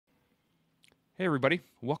Hey, everybody.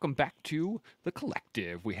 Welcome back to The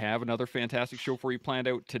Collective. We have another fantastic show for you planned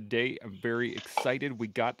out today. I'm very excited. We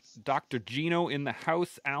got Dr. Gino in the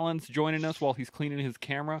house. Alan's joining us while he's cleaning his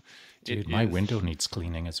camera. Dude, my window needs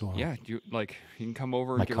cleaning as well. Yeah, you can come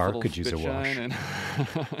over My and give us car a little could use spit a shine,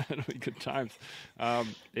 wash. and it'll be good times.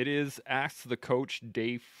 It is Ask the Coach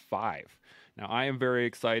Day 5. Now, I am very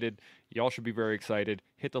excited. Y'all should be very excited.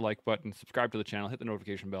 Hit the like button, subscribe to the channel, hit the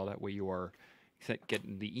notification bell. That way you are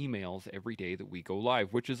getting the emails every day that we go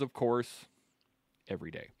live, which is, of course, every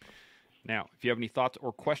day. Now, if you have any thoughts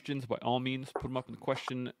or questions, by all means, put them up in the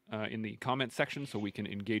question in the comment section so we can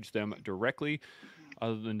engage them directly.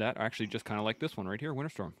 Other than that, I actually just kind of like this one right here,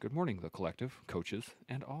 Winterstorm. Good morning, the collective, coaches,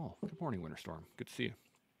 and all. Good morning, Winterstorm. Good to see you.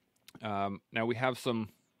 Now, we have some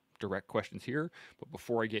direct questions here, but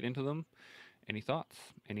before I get into them, any thoughts?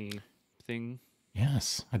 Anything?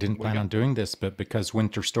 Yes, I didn't plan on doing this, but because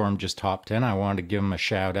Winterstorm just hopped in, I wanted to give him a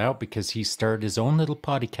shout out because he started his own little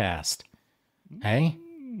podcast. Hey?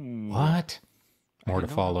 What? More to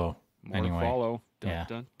follow. More to follow. Dun, yeah.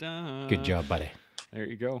 Dun, dun. Good job, buddy. There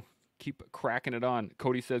you go. Keep cracking it on.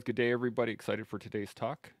 Cody says, good day, everybody. Excited for today's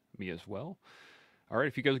talk. Me as well. All right,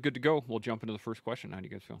 if you guys are good to go, we'll jump into the first question. How do you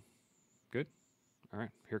guys feel? Good? All right,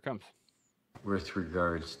 here it comes. With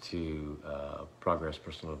regards to progress,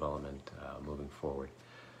 personal development, moving forward,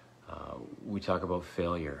 we talk about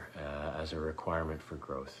failure as a requirement for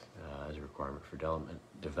growth, as a requirement for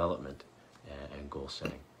development and goal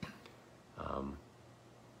setting.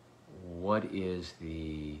 What is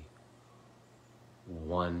the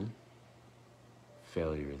one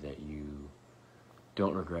failure that you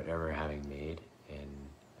don't regret ever having made, and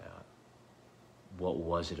what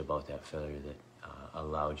was it about that failure that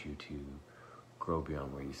allowed you to grow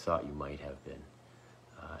beyond where you thought you might have been?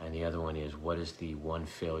 And the other one is, what is the one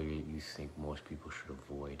failure that you think most people should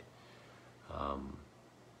avoid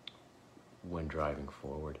when driving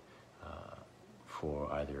forward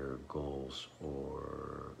for either goals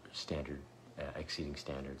or exceeding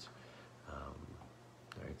standards,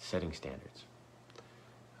 right, setting standards?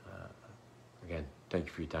 Again, thank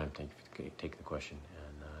you for your time. Thank you for taking the question,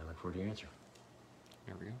 and I look forward to your answer.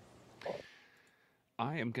 There we go.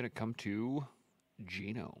 I am going to come to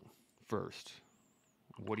Gino first.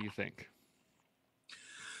 What do you think?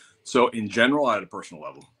 So in general, at a personal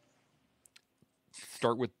level.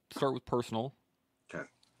 Start with personal. Okay.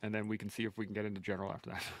 And then we can see if we can get into general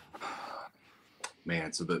after that.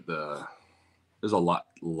 Man, so there's a lot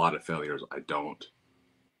of failures I don't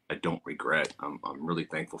regret. I'm really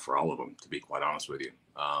thankful for all of them, to be quite honest with you.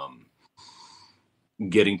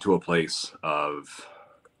 Getting to a place of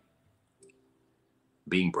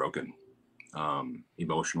being broken,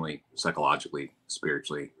 emotionally, psychologically,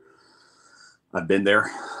 spiritually. I've been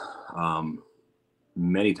there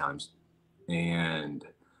many times, and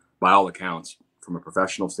by all accounts, from a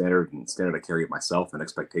professional standard and standard I carry of myself and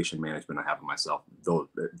expectation management I have of myself, though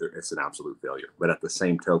it's an absolute failure. But at the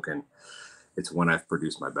same token, it's when I've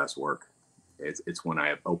produced my best work. It's when I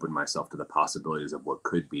have opened myself to the possibilities of what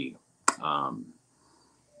could be, by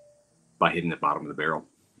hitting the bottom of the barrel.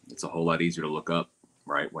 It's a whole lot easier to look up,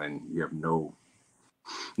 right, when you have no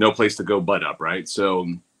place to go but up, right? So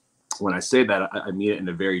when I say that, I mean it in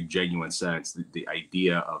a very genuine sense. The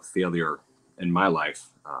idea of failure in my life,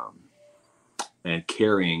 and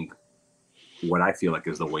carrying what I feel like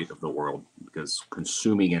is the weight of the world, because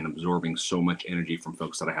consuming and absorbing so much energy from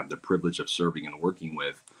folks that I have the privilege of serving and working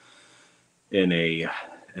with in a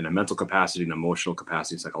mental capacity, an emotional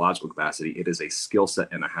capacity, psychological capacity, it is a skill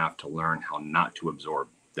set and a half to learn how not to absorb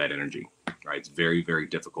that energy, right? It's very, very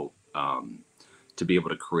difficult to be able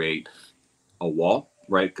to create a wall,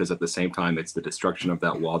 right? Because at the same time, it's the destruction of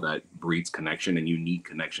that wall that breeds connection, and you need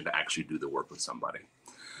connection to actually do the work with somebody.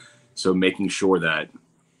 So making sure that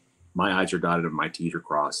my I's are dotted and my T's are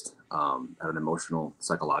crossed at an emotional,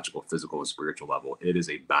 psychological, physical, and spiritual level, it is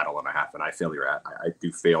a battle and a half, and I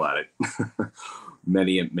do fail at it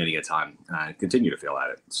many a time, and I continue to fail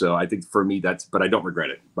at it. So I think for me, but I don't regret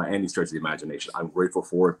it by any stretch of the imagination. I'm grateful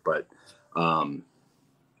for it, but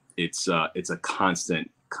it's a constant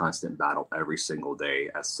battle every single day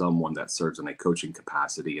as someone that serves in a coaching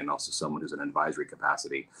capacity and also someone who's in an advisory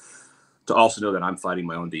capacity, to also know that I'm fighting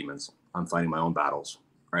my own demons. I'm fighting my own battles,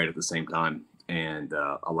 right, at the same time. And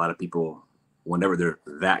a lot of people, whenever they're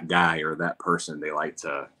that guy or that person, they like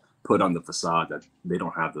to put on the facade that they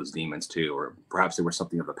don't have those demons too, or perhaps they were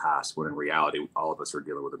something of the past, when in reality, all of us are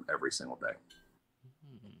dealing with them every single day.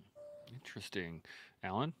 Interesting.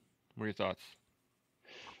 Alan, what are your thoughts?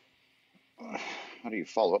 How do you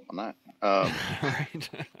follow up on that? Right.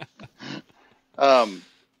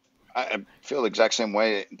 I feel the exact same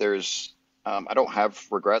way. I don't have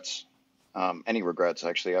regrets. any regrets.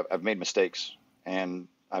 Actually, I've made mistakes, and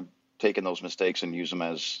I've taken those mistakes and used them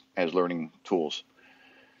as learning tools.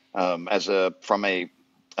 From a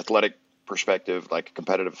athletic perspective, like a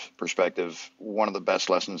competitive perspective, one of the best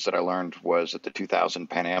lessons that I learned was at the 2000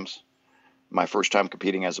 Pan Ams, my first time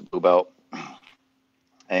competing as a blue belt,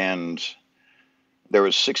 and there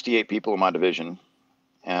was 68 people in my division.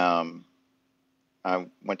 I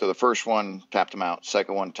went to the first one, tapped him out.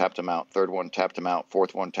 Second one, tapped him out. Third one, tapped him out.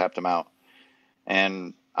 Fourth one, tapped him out.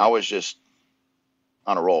 And I was just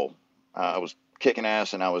on a roll. I was kicking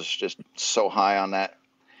ass, and I was just so high on that.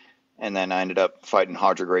 And then I ended up fighting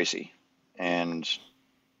Hodger Gracie, and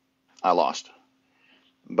I lost.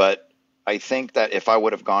 But I think that if I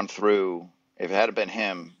would have gone through, if it had been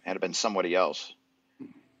him, had it been somebody else,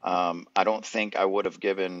 I don't think I would have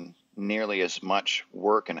given nearly as much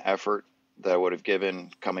work and effort that I would have given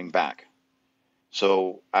coming back.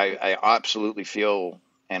 So I absolutely feel,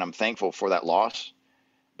 and I'm thankful for that loss,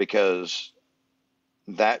 because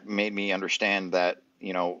that made me understand that,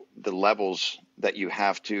 the levels that you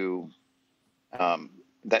have to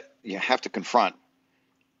confront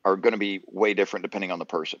are going to be way different depending on the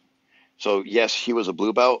person. So yes, he was a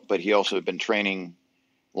blue belt, but he also had been training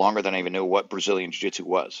longer than I even knew what Brazilian Jiu-jitsu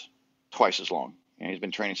was, twice as long. He's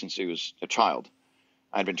been training since he was a child.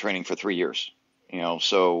 I'd been training for 3 years,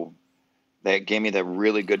 so that gave me that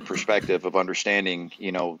really good perspective of understanding,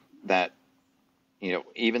 that,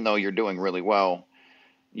 even though you're doing really well,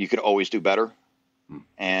 you could always do better.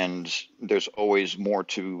 And there's always more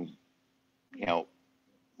to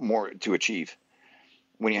achieve.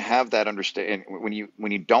 When you have that understanding,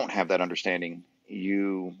 when you don't have that understanding,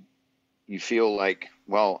 you feel like,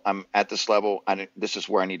 well, I'm at this level, this is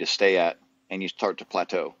where I need to stay at, and you start to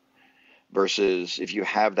plateau. Versus if you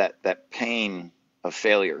have that pain of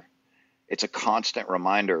failure, it's a constant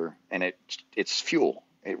reminder, and it's fuel.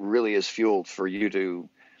 It really is fuel for you to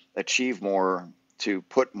achieve more, to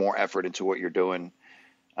put more effort into what you're doing,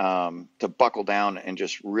 to buckle down and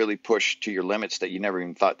just really push to your limits that you never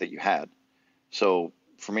even thought that you had. So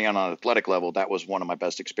for me, on an athletic level, that was one of my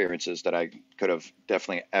best experiences that I could have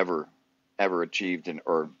definitely ever achieved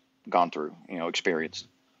or gone through, experienced.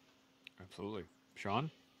 Absolutely. Shaun,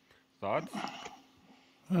 thoughts?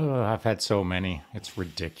 Oh, I've had so many. It's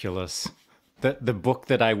ridiculous. The book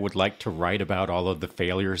that I would like to write about all of the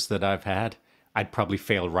failures that I've had, I'd probably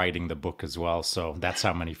fail writing the book as well. So that's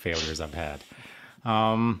how many failures I've had.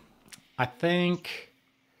 I think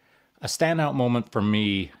a standout moment for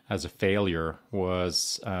me as a failure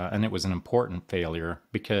was, and it was an important failure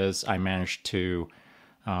because I managed to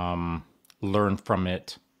learn from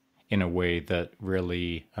it in a way that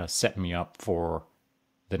really set me up for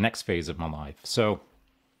the next phase of my life. So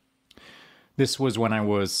this was when I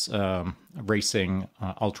was racing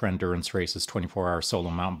ultra endurance races, 24-hour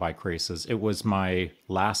solo mountain bike races. It was my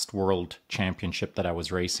last world championship that I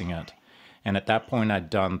was racing at. And at that point, I'd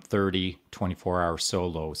done 30 24-hour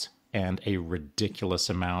solos and a ridiculous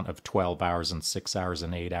amount of 12 hours and 6 hours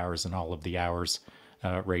and 8 hours and all of the hours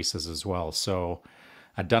races as well. So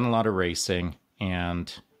I'd done a lot of racing,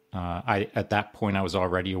 and at that point, I was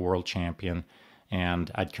already a world champion, and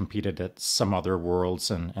I'd competed at some other worlds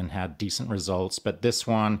and had decent results. But this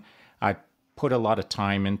one, I put a lot of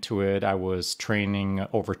time into it. I was training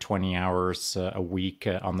over 20 hours a week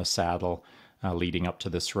on the saddle leading up to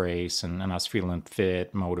this race, and I was feeling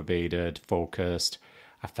fit, motivated, focused.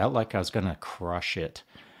 I felt like I was going to crush it.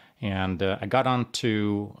 And I got on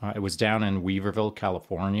to, it was down in Weaverville,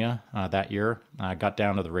 California that year. I got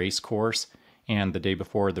down to the race course, and the day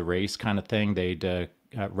before the race kind of thing, they'd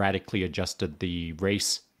radically adjusted the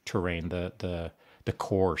race terrain, the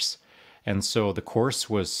course. And so the course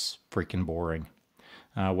was freaking boring.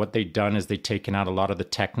 What they'd done is they'd taken out a lot of the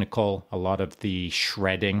technical, a lot of the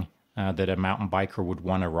shredding that a mountain biker would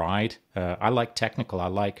want to ride. I like technical. I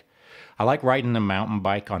like riding a mountain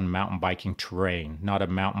bike on mountain biking terrain, not a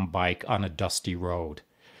mountain bike on a dusty road.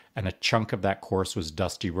 And a chunk of that course was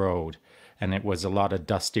dusty road, and it was a lot of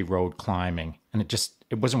dusty road climbing. And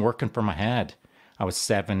it wasn't working for my head. I was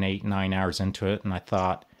 7, 8, 9 hours into it, and I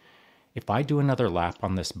thought, if I do another lap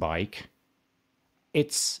on this bike,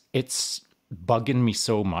 it's bugging me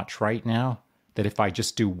so much right now that if I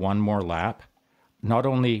just do one more lap, not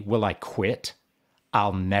only will I quit,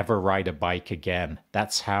 I'll never ride a bike again.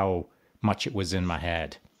 That's how much it was in my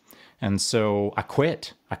head. And so I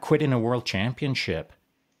quit. I quit in a world championship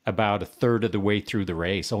about a third of the way through the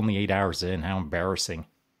race, only 8 hours in. How embarrassing.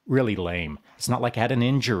 Really lame. It's not like I had an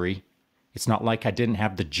injury. It's not like I didn't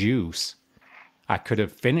have the juice. I could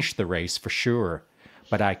have finished the race for sure,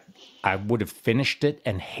 but I would have finished it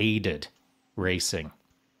and hated racing.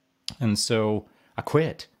 And so I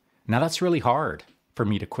quit. Now that's really hard for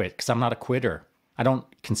me to quit because I'm not a quitter. I don't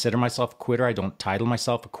consider myself a quitter. I don't title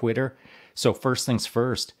myself a quitter. So first things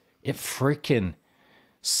first, it freaking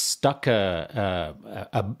stuck a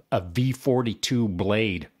V42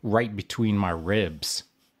 blade right between my ribs.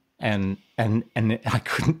 And I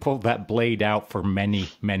couldn't pull that blade out for many,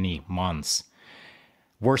 many months.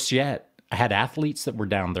 Worse yet, I had athletes that were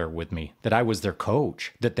down there with me, that I was their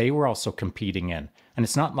coach, that they were also competing in. And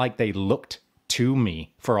it's not like they looked to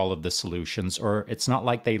me for all of the solutions, or it's not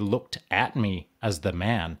like they looked at me as the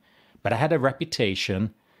man. But I had a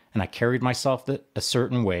reputation, and I carried myself a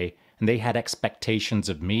certain way, and they had expectations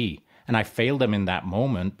of me. And I failed them in that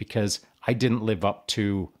moment because I didn't live up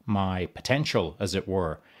to my potential, as it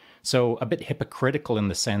were. So a bit hypocritical in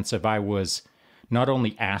the sense of I was not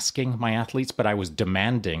only asking my athletes, but I was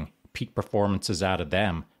demanding peak performances out of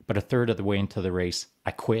them. But a third of the way into the race,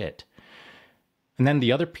 I quit. And then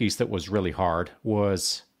the other piece that was really hard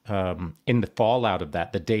was in the fallout of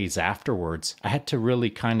that, the days afterwards, I had to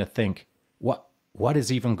really kind of think, what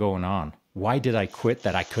is even going on? Why did I quit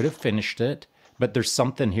that? I could have finished it, but there's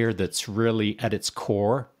something here that's really at its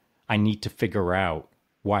core. I need to figure out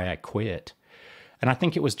why I quit. And I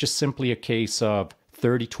think it was just simply a case of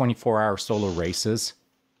 30, 24-hour solo races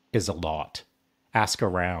is a lot. Ask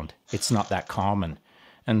around. It's not that common.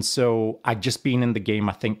 And so I'd just been in the game,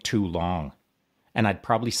 I think, too long. And I'd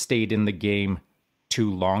probably stayed in the game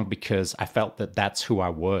too long because I felt that that's who I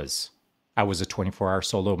was. I was a 24-hour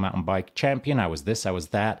solo mountain bike champion. I was this, I was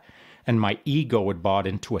that. And my ego had bought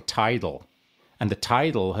into a title. And the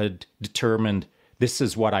title had determined this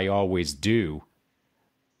is what I always do.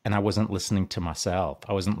 And I wasn't listening to myself.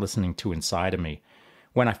 I wasn't listening to inside of me.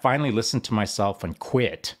 When I finally listened to myself and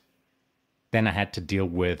quit, then I had to deal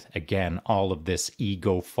with, again, all of this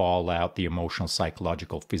ego fallout, the emotional,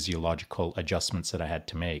 psychological, physiological adjustments that I had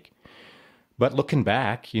to make. But looking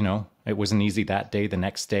back, it wasn't easy that day, the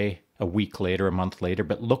next day, a week later, a month later.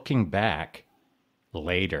 But looking back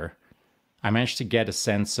later, I managed to get a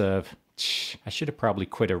sense of, I should have probably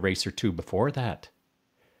quit a race or two before that.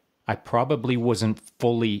 I probably wasn't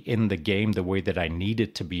fully in the game the way that I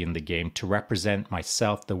needed to be in the game to represent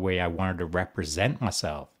myself the way I wanted to represent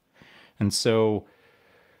myself. And so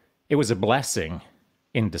it was a blessing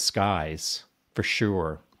in disguise, for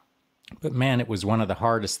sure. But man, it was one of the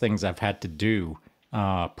hardest things I've had to do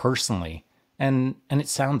personally. And it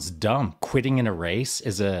sounds dumb. Quitting in a race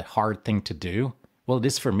is a hard thing to do. Well, it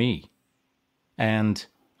is for me. And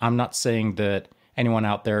I'm not saying that anyone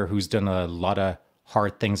out there who's done a lot of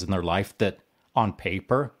hard things in their life that on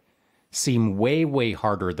paper seem way, way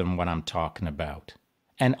harder than what I'm talking about.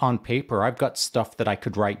 And on paper, I've got stuff that I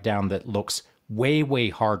could write down that looks way, way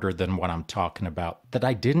harder than what I'm talking about that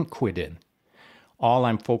I didn't quit in. All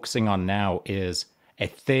I'm focusing on now is a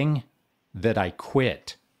thing that I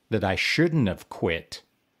quit, that I shouldn't have quit,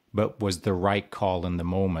 but was the right call in the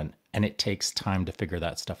moment. And it takes time to figure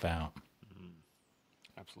that stuff out.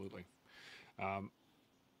 Absolutely.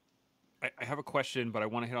 I have a question, but I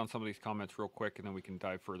want to hit on some of these comments real quick, and then we can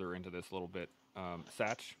dive further into this a little bit.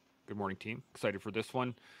 Satch, good morning, team. Excited for this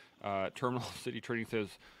one. Terminal City Trading says,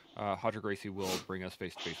 Hodger Gracie will bring us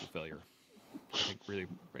face-to-face with failure. I think really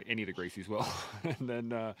any of the Gracies will. And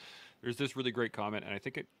then there's this really great comment, and I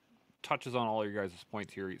think it touches on all of your guys'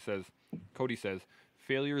 points here. Cody says,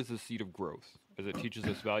 failure is the seed of growth, as it teaches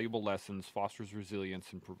us valuable lessons, fosters resilience,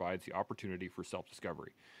 and provides the opportunity for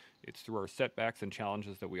self-discovery. It's through our setbacks and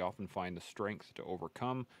challenges that we often find the strength to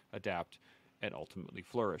overcome, adapt, and ultimately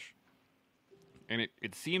flourish. And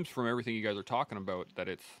it seems from everything you guys are talking about that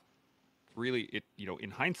it's really,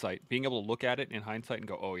 in hindsight, being able to look at it in hindsight and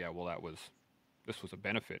go, oh yeah, well this was a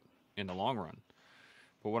benefit in the long run.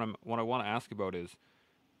 But what I want to ask about is,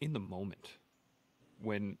 in the moment,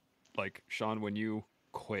 when, like, Shaun, when you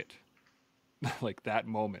quit, like that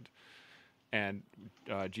moment, and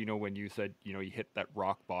Gino, when you said, you hit that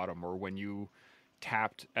rock bottom, or when you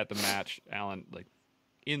tapped at the match, Alan, like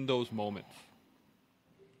in those moments,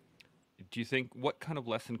 do you think, what kind of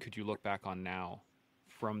lesson could you look back on now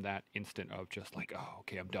from that instant of just like, oh,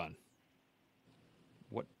 okay, I'm done?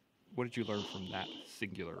 What did you learn from that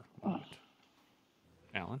singular moment?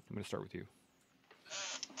 Alan, I'm going to start with you.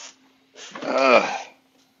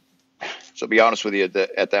 So to be honest with you,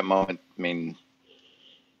 at that moment, I mean,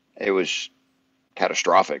 it was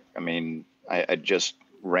catastrophic. I mean, I just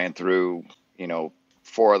ran through,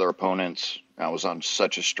 4 other opponents. I was on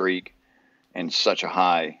such a streak and such a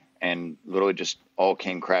high, and literally just all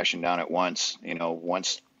came crashing down at once,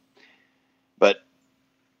 But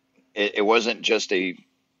it wasn't just a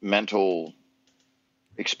mental,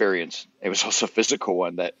 experience. It was also a physical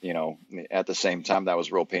one that, at the same time, that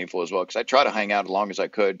was real painful as well. Because I tried to hang out as long as I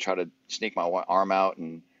could, try to sneak my arm out,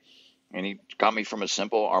 and he got me from a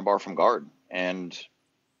simple armbar from guard. And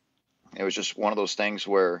it was just one of those things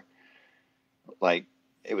where, like,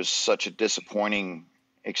 it was such a disappointing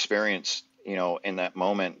experience, in that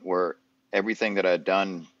moment where everything that I had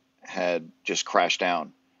done had just crashed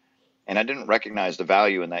down. And I didn't recognize the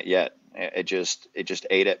value in that yet. It just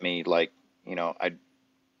ate at me like,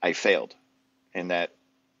 I failed. And that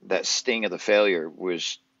sting of the failure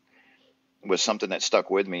was something that stuck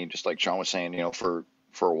with me, just like Shaun was saying, for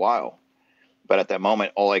a while. But at that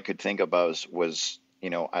moment, all I could think about was,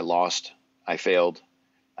 I lost, I failed,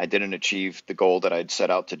 I didn't achieve the goal that I'd set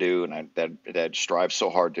out to do, and that I'd strived so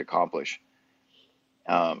hard to accomplish.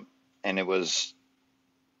 And it was,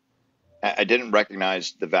 I didn't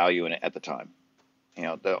recognize the value in it at the time.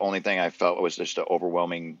 The only thing I felt was just an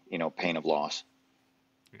overwhelming, pain of loss.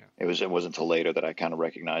 Yeah. It wasn't until later that I kind of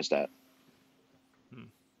recognized that.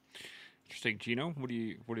 Interesting. Gino, what do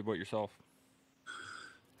you about yourself?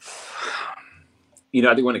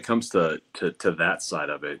 I think when it comes to that side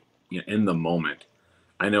of it, in the moment,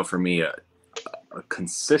 I know for me, a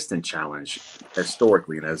consistent challenge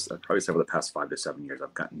historically, and as I've probably said over the past 5 to 7 years,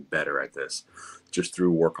 I've gotten better at this just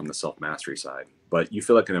through work on the self-mastery side. But you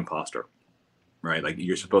feel like an imposter, right? Like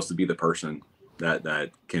you're supposed to be the person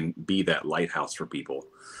that can be that lighthouse for people,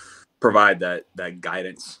 provide that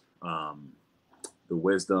guidance, the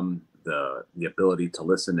wisdom, the ability to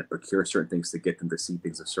listen and procure certain things to get them to see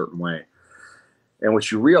things a certain way. And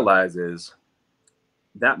what you realize is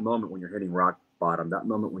that moment when you're hitting rock bottom, that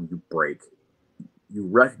moment when you break, you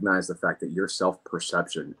recognize the fact that your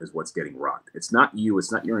self-perception is what's getting rocked. It's not you.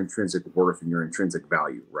 It's not your intrinsic worth and your intrinsic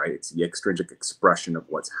value, right? It's the extrinsic expression of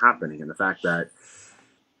what's happening and the fact that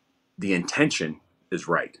the intention is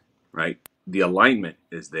right? The alignment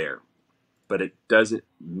is there, but it doesn't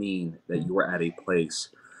mean that you are at a place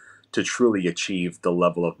to truly achieve the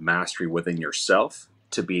level of mastery within yourself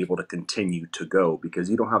to be able to continue to go, because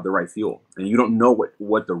you don't have the right fuel, and you don't know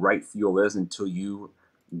what the right fuel is until you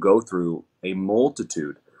go through a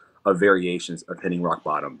multitude of variations of hitting rock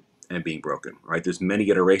bottom and being broken, right? There's many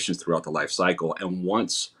iterations throughout the life cycle. And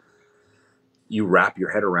once you wrap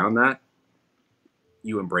your head around that,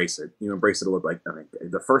 you embrace it. You embrace it a little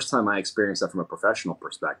bit. The first time I experienced that from a professional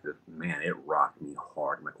perspective, man, it rocked me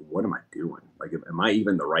hard. I'm like, what am I doing? Like, am I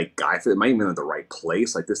even the right guy for it? Am I even in the right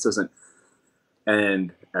place? Like, this doesn't.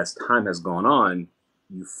 And as time has gone on,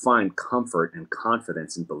 you find comfort and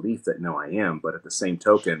confidence and belief that no, I am. But at the same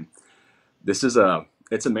token, it's a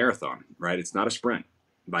marathon, right? It's not a sprint.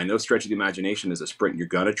 By no stretch of the imagination is a sprint. You're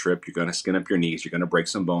going to trip. You're going to skin up your knees. You're going to break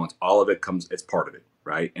some bones. All of it it's part of it,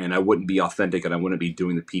 right? And I wouldn't be authentic and I wouldn't be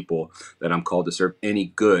doing the people that I'm called to serve any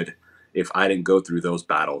good if I didn't go through those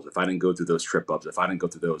battles, if I didn't go through those trip ups, if I didn't go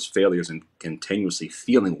through those failures and continuously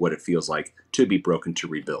feeling what it feels like to be broken, to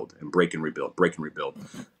rebuild and break and rebuild,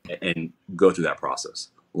 and go through that process.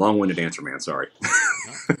 Long-winded answer, man. Sorry. No,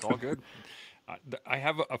 it's all good. I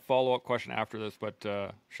have a follow-up question after this,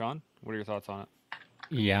 but Shaun, what are your thoughts on it?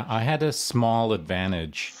 Yeah, I had a small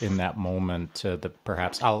advantage in that moment that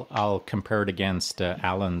perhaps I'll compare it against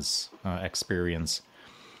Alan's experience.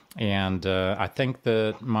 And I think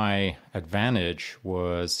that my advantage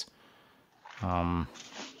was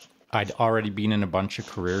I'd already been in a bunch of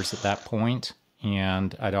careers at that point,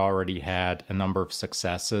 and I'd already had a number of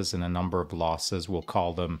successes and a number of losses. We'll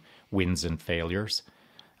call them wins and failures,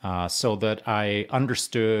 so that I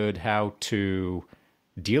understood how to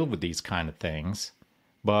deal with these kind of things.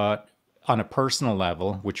 But on a personal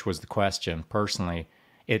level, which was the question, personally,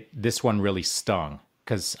 this one really stung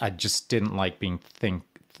because I just didn't like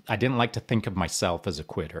I didn't like to think of myself as a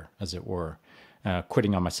quitter, as it were.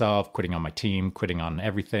 Quitting on myself, quitting on my team, quitting on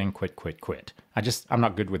everything, quit. I'm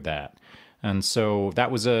not good with that. And so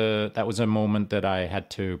that was a moment that I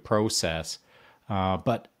had to process.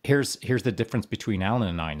 But here's the difference between Alan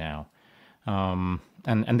and I now.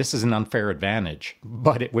 And this is an unfair advantage,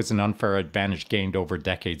 but it was an unfair advantage gained over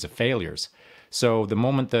decades of failures. So the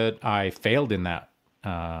moment that I failed in that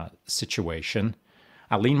situation,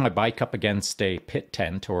 I leaned my bike up against a pit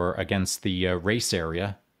tent or against the race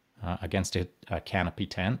area, against a canopy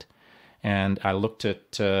tent, and I looked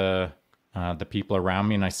at the people around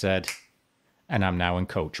me and I said, and I'm now in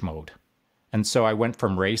coach mode. And so I went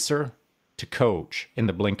from racer to coach in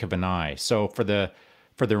the blink of an eye. So for the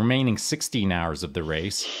remaining 16 hours of the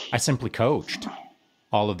race, I simply coached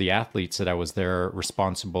all of the athletes that I was there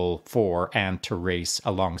responsible for and to race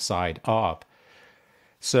alongside of.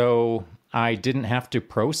 So I didn't have to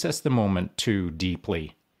process the moment too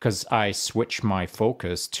deeply. because I switched my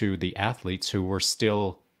focus to the athletes who were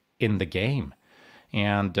still in the game.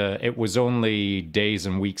 And it was only days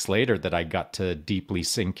and weeks later that I got to deeply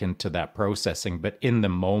sink into that processing. But in the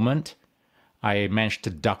moment, I managed to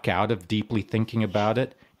duck out of deeply thinking about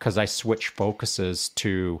it because I switched focuses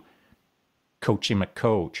to coaching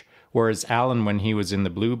McCoach. Whereas Alan, when he was in the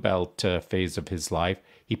blue belt phase of his life,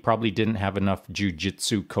 he probably didn't have enough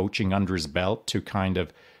jiu-jitsu coaching under his belt to kind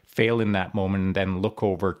of fail in that moment and then look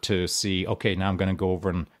over to see, okay, now I'm going to go over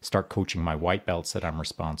and start coaching my white belts that I'm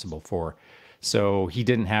responsible for. So he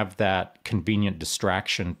didn't have that convenient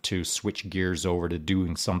distraction to switch gears over to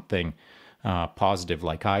doing something positive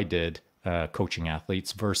like I did, coaching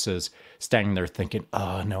athletes, versus standing there thinking,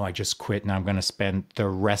 oh, no, I just quit. Now I'm going to spend the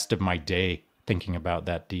rest of my day thinking about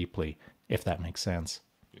that deeply, if that makes sense.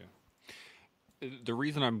 Yeah. The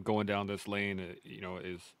reason I'm going down this lane,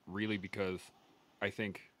 is really because I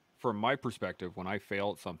think from my perspective, when I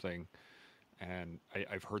fail at something, and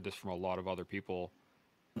I've heard this from a lot of other people,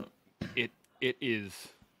 it is,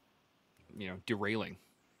 derailing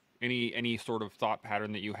any sort of thought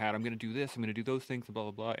pattern that you had. I'm going to do this, I'm going to do those things, blah,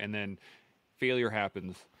 blah, blah. And then failure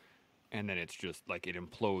happens. And then it's just like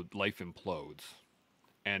life implodes.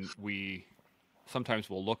 And we sometimes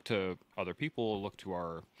will look to other people, look to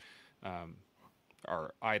our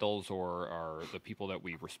idols or the people that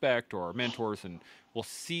we respect or our mentors, and we'll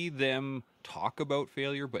see them talk about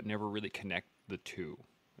failure, but never really connect the two.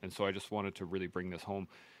 And so I just wanted to really bring this home.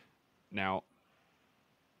 Now,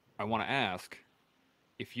 I want to ask,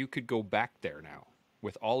 if you could go back there now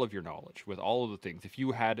with all of your knowledge, with all of the things, if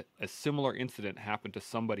you had a similar incident happen to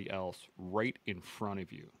somebody else right in front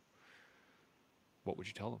of you, what would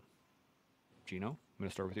you tell them? Gino, I'm going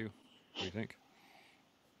to start with you. What do you think?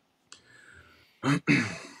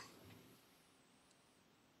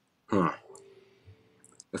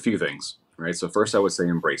 A few things, right? So first I would say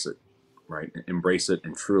embrace it, right? Embrace it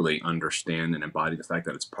and truly understand and embody the fact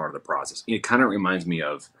that it's part of the process. It kind of reminds me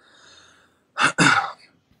of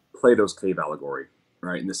Plato's cave allegory,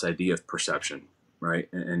 right? And this idea of perception, right?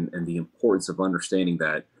 And the importance of understanding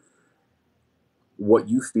that what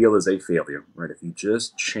you feel is a failure, right? If you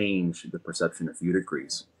just change the perception a few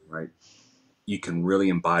degrees, right? You can really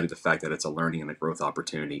embody the fact that it's a learning and a growth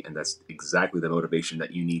opportunity. And that's exactly the motivation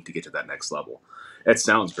that you need to get to that next level. It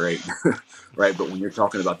sounds great, right? But when you're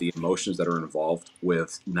talking about the emotions that are involved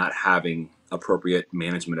with not having appropriate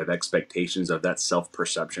management of expectations of that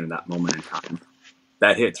self-perception in that moment in time,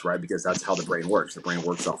 that hits, right? Because that's how the brain works. The brain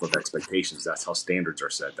works off of expectations. That's how standards are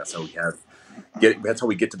set. That's how that's how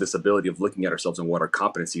we get to this ability of looking at ourselves and what our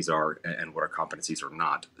competencies are and what our competencies are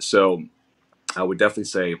not. So I would definitely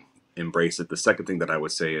say embrace it. The second thing that I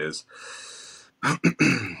would say is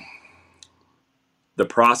the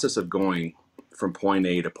process of going from point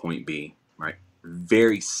A to point B, right?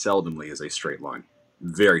 Very seldomly is a straight line.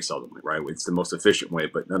 Very seldomly, right? It's the most efficient way,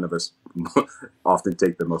 but none of us often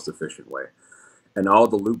take the most efficient way. And all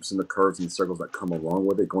the loops and the curves and the circles that come along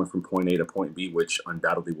with it, going from point A to point B, which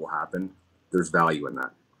undoubtedly will happen, there's value in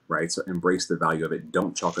that, right? So embrace the value of it.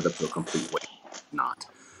 Don't chalk it up to a complete way. Not.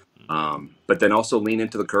 But then also lean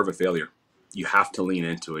into the curve of failure. You have to lean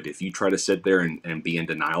into it. If you try to sit there and be in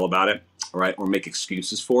denial about it, right, or make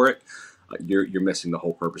excuses for it, you're missing the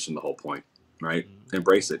whole purpose and the whole point, right?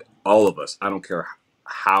 Embrace it. All of us, I don't care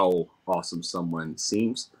how awesome someone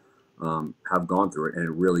seems, have gone through it, and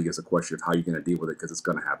it really is a question of how you're going to deal with it, because it's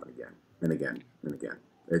going to happen again and again and again.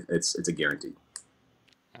 It's a guarantee.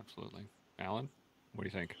 Absolutely. Alan, what do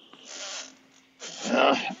you think?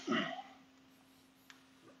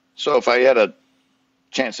 So if I had a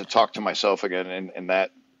chance to talk to myself again in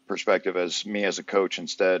that perspective as me as a coach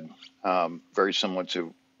instead, very similar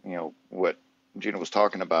to what Gino was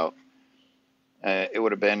talking about, it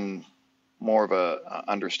would have been more of a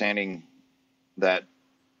understanding that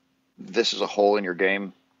this is a hole in your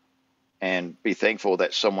game, and be thankful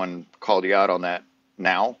that someone called you out on that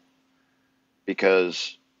now,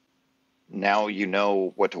 because now you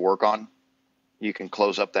know what to work on. You can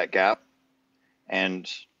close up that gap.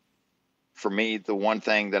 And for me, the one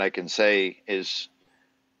thing that I can say is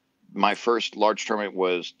my first large tournament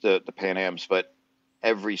was the Pan Ams, but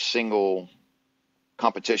every single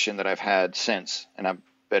competition that I've had since, and I've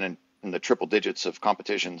been in the triple digits of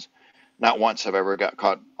competitions, not once have I ever got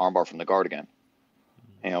caught armbar from the guard again.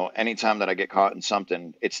 Anytime that I get caught in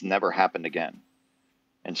something, it's never happened again.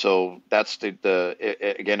 And so that's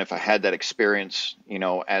again, if I had that experience,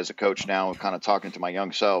 as a coach now, kind of talking to my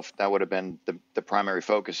young self, that would have been the primary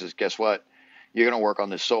focus is, guess what? You're going to work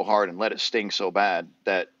on this so hard and let it sting so bad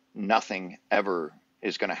that nothing ever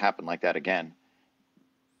is going to happen like that again.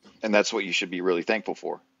 And that's what you should be really thankful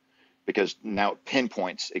for, because now it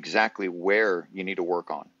pinpoints exactly where you need to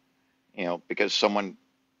work on, because someone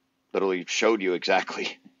literally showed you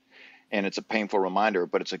exactly, and it's a painful reminder,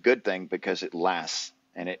 but it's a good thing because it lasts,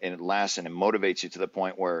 and it lasts, and it motivates you to the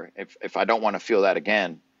point where if I don't want to feel that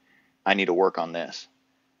again, I need to work on this.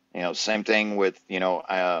 Same thing with,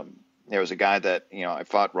 there was a guy that, I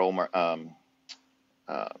fought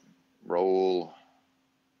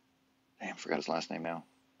I forgot his last name now,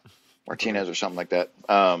 Martinez or something like that.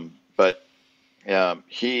 But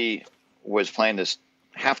he was playing this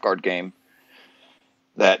half guard game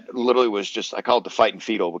that literally was just, I call it the fighting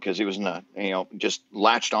fetal, because he was just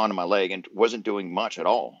latched onto my leg and wasn't doing much at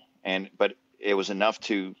all. But it was enough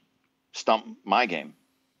to stump my game.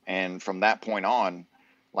 And from that point on,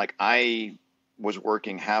 like, I was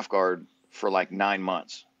working half guard for like 9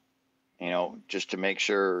 months, just to make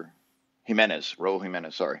sure Raul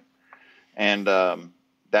Jimenez, sorry. And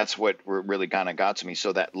that's what really kind of got to me.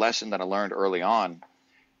 So that lesson that I learned early on,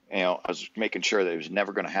 I was making sure that it was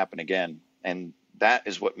never going to happen again. And that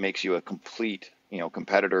is what makes you a complete,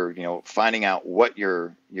 competitor, finding out what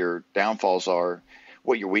your downfalls are,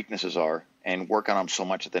 what your weaknesses are, and work on them so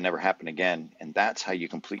much that they never happen again. And that's how you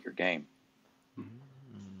complete your game.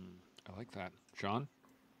 I like that. Shaun,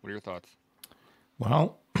 what are your thoughts?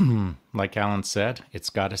 Well, like Alan said, it's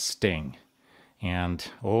got a sting. And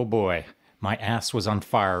oh boy, my ass was on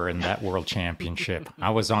fire in that world championship. I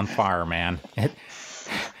was on fire, man.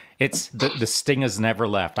 It's the sting has never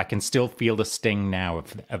left. I can still feel the sting now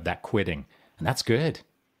of that quitting. And that's good.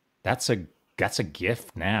 That's a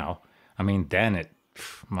gift now. I mean, then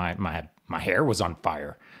my hair was on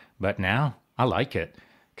fire. But now I like it,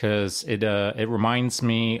 because it reminds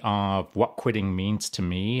me of what quitting means to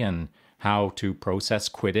me and how to process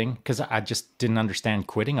quitting, because I just didn't understand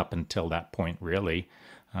quitting up until that point, really,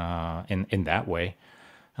 in that way.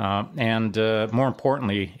 And more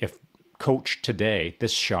importantly, if coach today,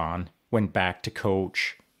 this Shaun, went back to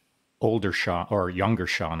coach older Shaun, or younger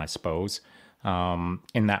Shaun, I suppose,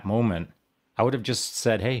 in that moment, I would have just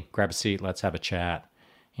said, hey, grab a seat, let's have a chat,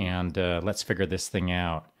 and let's figure this thing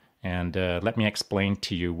out. And let me explain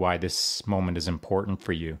to you why this moment is important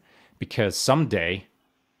for you. Because someday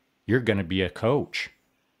you're going to be a coach.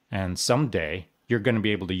 And someday you're going to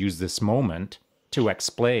be able to use this moment to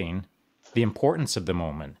explain the importance of the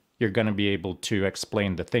moment. You're going to be able to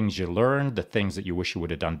explain the things you learned, the things that you wish you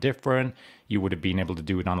would have done different. You would have been able to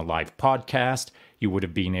do it on a live podcast. You would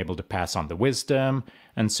have been able to pass on the wisdom.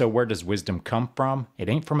 And so where does wisdom come from? It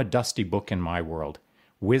ain't from a dusty book in my world.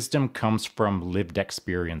 Wisdom comes from lived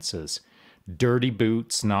experiences. Dirty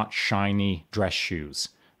boots, not shiny dress shoes,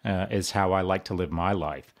 is how I like to live my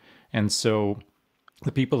life. And so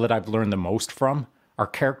the people that I've learned the most from are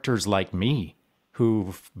characters like me,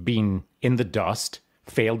 who've been in the dust,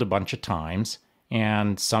 failed a bunch of times,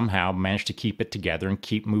 and somehow managed to keep it together and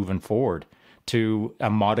keep moving forward to a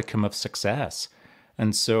modicum of success.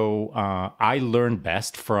 And so I learned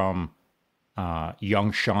best from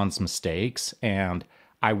young Shaun's mistakes, and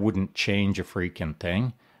I wouldn't change a freaking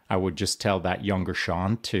thing. I would just tell that younger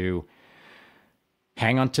Shaun to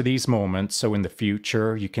hang on to these moments, so in the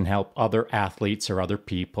future you can help other athletes or other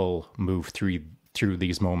people move through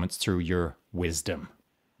these moments through your wisdom.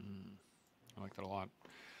 I like that a lot.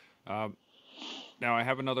 Now I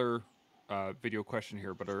have another video question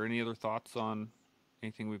here, but are any other thoughts on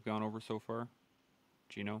anything we've gone over so far?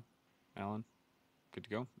 Gino, Alan, good to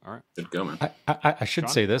go. All right, good to go, man. I should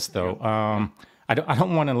say this though. I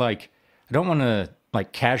don't want to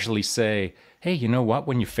like casually say, hey, you know what?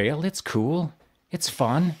 When you fail, it's cool. It's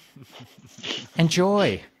fun.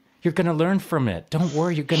 Enjoy. You're going to learn from it. Don't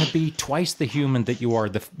worry. You're going to be twice the human that you are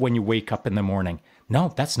when you wake up in the morning.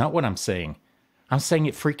 No, that's not what I'm saying. I'm saying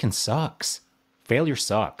it freaking sucks. Failure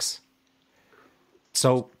sucks.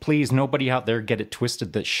 So please, nobody out there get it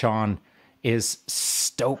twisted that Shaun is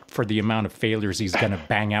stoked for the amount of failures he's going to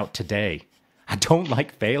bang out today. I don't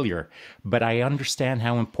like failure, but I understand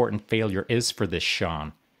how important failure is for this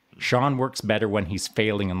Shaun. Shaun works better when he's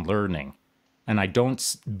failing and learning. And I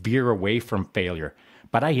don't veer away from failure.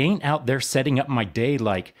 But I ain't out there setting up my day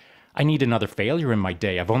like, I need another failure in my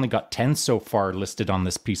day. I've only got 10 so far listed on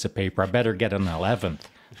this piece of paper. I better get an 11th.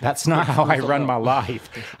 That's not how I run my life.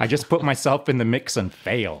 I just put myself in the mix and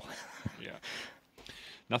fail. Yeah.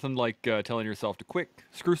 Nothing like telling yourself to quick,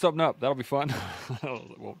 screw something up. That'll be fun.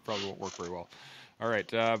 Probably won't work very well. All right.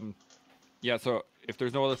 Yeah, so if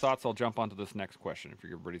there's no other thoughts, I'll jump onto this next question. If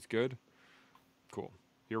everybody's good. Cool.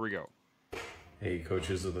 Here we go. Hey,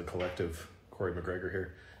 coaches of the collective, Corey McGregor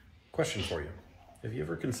here. Question for you. Have you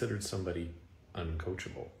ever considered somebody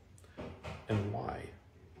uncoachable? And why?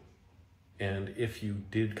 And if you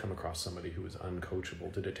did come across somebody who was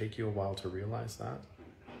uncoachable, did it take you a while to realize that?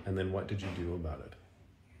 And then what did you do about it?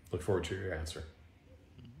 Look forward to your answer.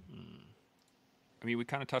 I mean, we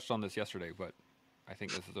kind of touched on this yesterday, but I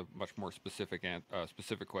think this is a much more specific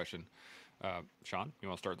question. Shaun, you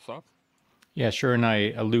want to start this off? Yeah, sure. And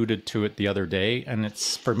I alluded to it the other day. And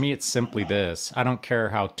for me, it's simply this. I don't care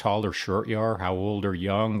how tall or short you are, how old or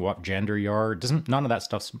young, what gender you are. None of that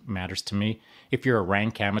stuff matters to me. If you're a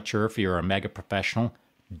rank amateur, if you're a mega professional,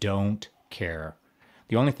 don't care.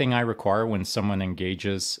 The only thing I require when someone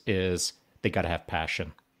engages is they got to have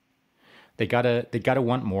passion. They gotta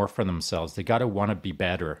want more for themselves. They gotta want to be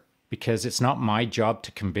better, because it's not my job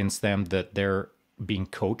to convince them that they're being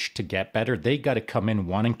coached to get better. They got to come in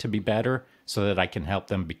wanting to be better so that I can help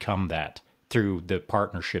them become that through the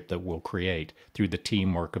partnership that we'll create, through the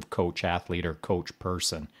teamwork of coach athlete or coach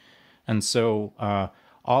person. And so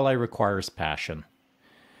all I require is passion.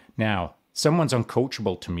 Now, someone's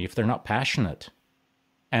uncoachable to me if they're not passionate.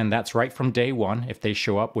 And that's right from day one. If they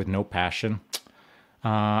show up with no passion,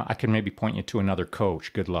 I can maybe point you to another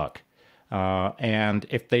coach. Good luck. And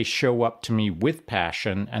if they show up to me with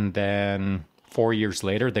passion and then 4 years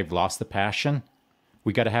later they've lost the passion,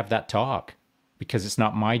 we got to have that talk, because it's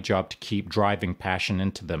not my job to keep driving passion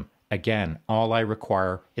into them. Again, all I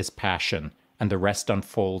require is passion, and the rest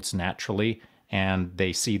unfolds naturally, and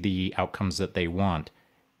they see the outcomes that they want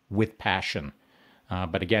with passion.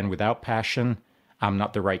 But again, without passion, I'm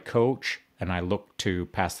not the right coach, and I look to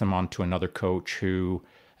pass them on to another coach who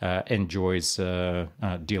enjoys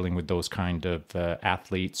dealing with those kind of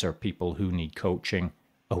athletes or people who need coaching,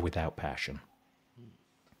 without passion.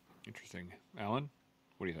 Interesting. Alan,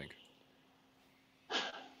 what do you think?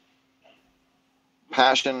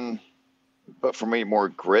 Passion, but for me, more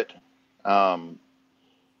grit. So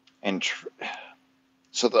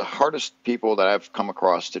the hardest people that I've come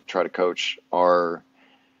across to try to coach are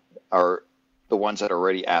the ones that are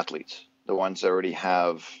already athletes, the ones that already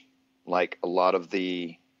have like a lot of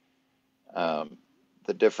the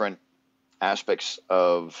different aspects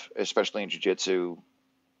of, especially in jiu-jitsu,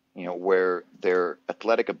 where their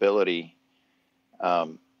athletic ability, be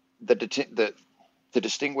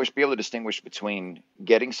able to distinguish between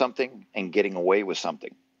getting something and getting away with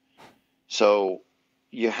something. So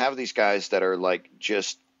you have these guys that are like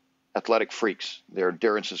just athletic freaks. Their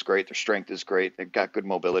endurance is great. Their strength is great. They've got good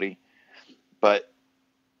mobility, but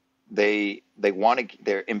they're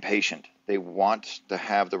impatient. They want to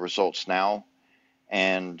have the results now.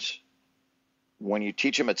 And when you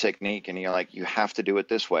teach them a technique and you're like, you have to do it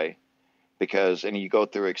this way, and you go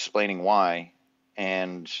through explaining why,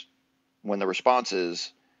 and when the response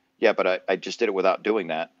is, yeah, but I just did it without doing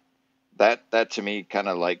that, that to me kind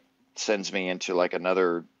of like sends me into like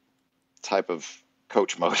another type of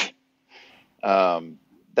coach mode.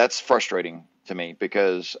 That's frustrating to me,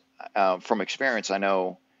 because from experience, I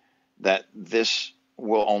know that this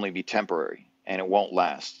will only be temporary and it won't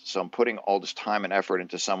last. So I'm putting all this time and effort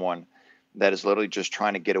into someone that is literally just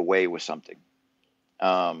trying to get away with something.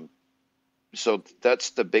 So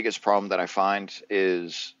that's the biggest problem that I find,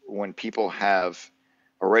 is when people have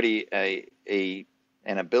already an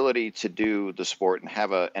ability to do the sport and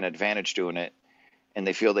have an advantage doing it, and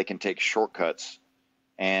they feel they can take shortcuts,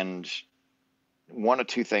 and one of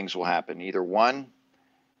two things will happen. Either one,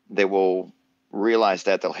 they will realize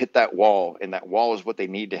that they'll hit that wall, and that wall is what they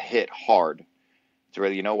need to hit hard to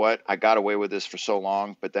really, you know what, I got away with this for so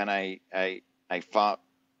long, but then I fought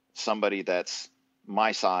somebody that's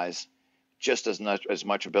my size, just as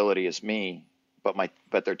much ability as me,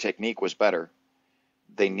 but their technique was better.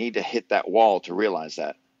 They need to hit that wall to realize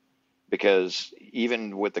that, because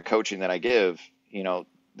even with the coaching that I give,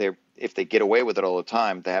 if they get away with it all the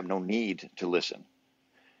time, they have no need to listen,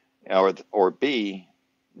 or B,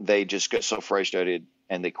 they just get so frustrated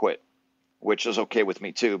and they quit, which is okay with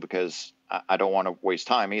me too, because I don't want to waste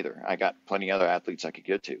time either. I got plenty of other athletes I could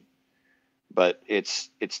get to, but it's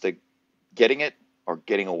the getting it or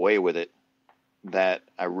getting away with it that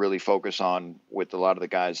I really focus on with a lot of the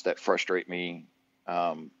guys that frustrate me,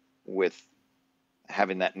 with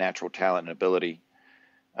having that natural talent and ability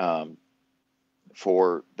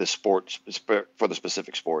for the sports, for the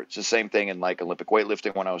specific sport. It's the same thing in like Olympic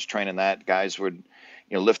weightlifting. When I was training that, guys would,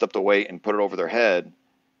 lift up the weight and put it over their head.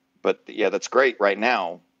 But yeah, that's great right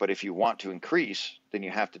now. But if you want to increase, then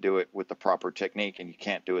you have to do it with the proper technique, and you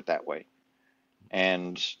can't do it that way.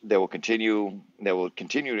 And they will continue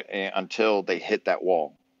until they hit that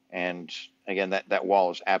wall. And again, that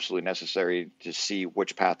wall is absolutely necessary to see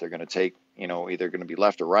which path they're going to take, either going to be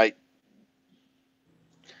left or right.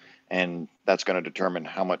 And that's going to determine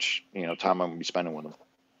how much, time I'm going to be spending with them.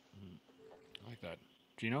 I like that.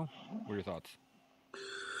 Gino, what are your thoughts?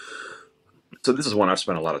 So this is one I've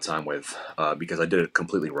spent a lot of time with because I did it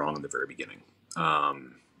completely wrong in the very beginning,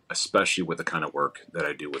 especially with the kind of work that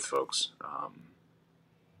I do with folks,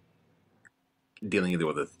 dealing either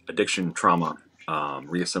with addiction, trauma,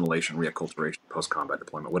 reassimilation, reacculturation, post-combat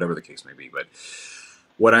deployment, whatever the case may be. But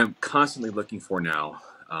what I'm constantly looking for now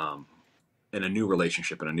in a new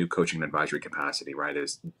relationship, in a new coaching and advisory capacity, right,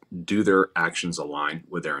 is do their actions align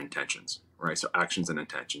with their intentions, right? So actions and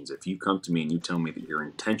intentions. If you come to me and you tell me that your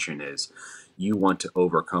intention is you want to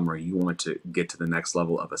overcome or you want to get to the next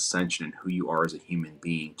level of ascension in who you are as a human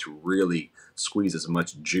being to really squeeze as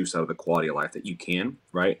much juice out of the quality of life that you can,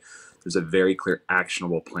 right? There's a very clear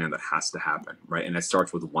actionable plan that has to happen, right? And it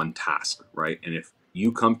starts with one task, right? And if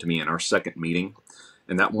you come to me in our second meeting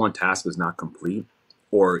and that one task is not complete,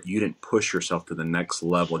 or you didn't push yourself to the next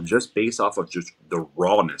level just based off of just the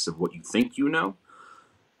rawness of what you think you know,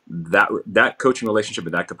 that coaching relationship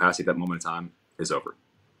at that capacity, at that moment in time is over,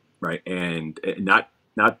 right? And not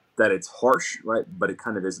that it's harsh, right? But it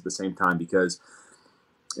kind of is at the same time, because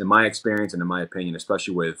in my experience and in my opinion,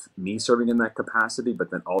 especially with me serving in that capacity,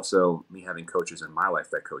 but then also me having coaches in my life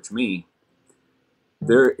that coach me,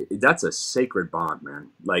 that's a sacred bond, man.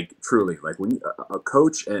 Like truly, like when a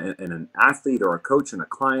coach and an athlete, or a coach and a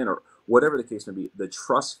client, or whatever the case may be, the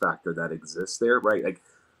trust factor that exists there, right? Like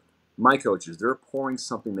my coaches, they're pouring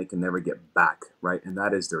something they can never get back, right? And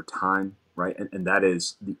that is their time, right? And that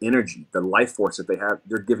is the energy, the life force that they have.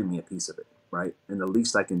 They're giving me a piece of it, right? And the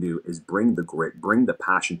least I can do is bring the grit, bring the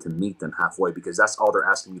passion to meet them halfway, because that's all they're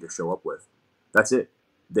asking me to show up with. That's it.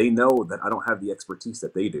 They know that I don't have the expertise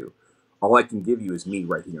that they do. All I can give you is me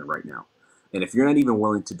right here and right now. And if you're not even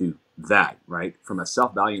willing to do that, right, from a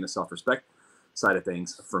self-value and a self-respect side of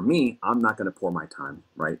things, for me, I'm not going to pour my time,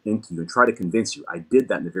 right, into you and try to convince you. I did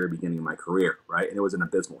that in the very beginning of my career, right, and it was an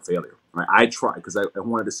abysmal failure, right? I tried because I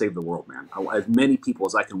wanted to save the world, man. As many people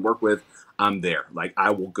as I can work with, I'm there. Like,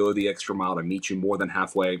 I will go the extra mile to meet you more than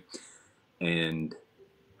halfway, and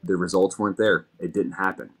the results weren't there. It didn't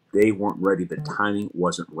happen. They weren't ready. The timing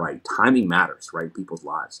wasn't right. Timing matters, right, in people's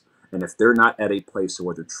lives. And if they're not at a place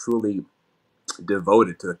where they're truly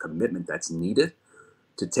devoted to the commitment that's needed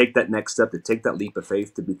to take that next step, to take that leap of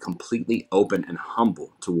faith, to be completely open and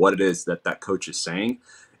humble to what it is that that coach is saying,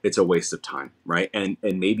 it's a waste of time, right? And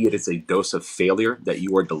maybe it is a dose of failure that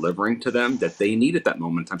you are delivering to them that they need at that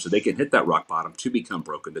moment in time, so they can hit that rock bottom to become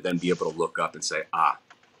broken, to then be able to look up and say,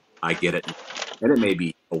 I get it. And it may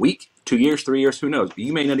be a week, 2 years, 3 years, who knows?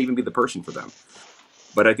 You may not even be the person for them.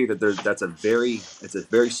 But I think that it's a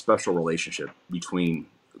very special relationship between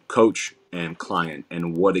coach and client,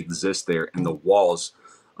 and what exists there, and the walls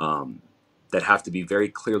that have to be very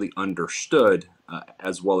clearly understood,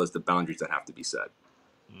 as well as the boundaries that have to be set.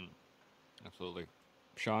 Absolutely.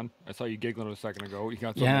 Shaun, I saw you giggling a second ago. You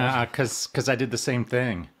got something Yeah, else? because I did the same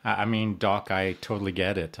thing. I mean, Doc, I totally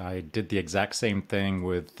get it. I did the exact same thing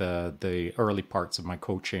with the early parts of my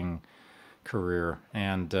coaching career,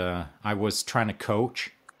 and I was trying to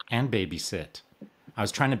coach and babysit. I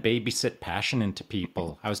was trying to babysit passion into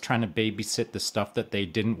people. I was trying to babysit the stuff that they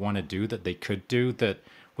didn't want to do that they could do, that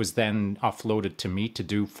was then offloaded to me to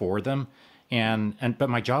do for them. But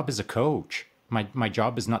my job is a coach. My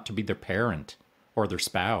job is not to be their parent or their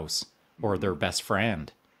spouse or their best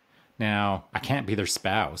friend. Now, I can't be their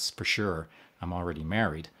spouse for sure. I'm already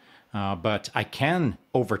married. But I can,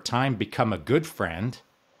 over time, become a good friend.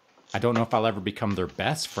 I don't know if I'll ever become their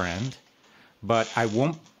best friend, but I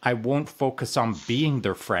won't focus on being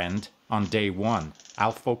their friend on day one.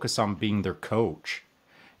 I'll focus on being their coach.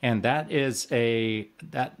 And that's a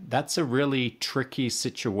really tricky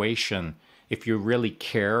situation. If you really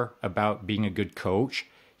care about being a good coach,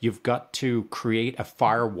 you've got to create a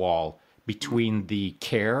firewall between the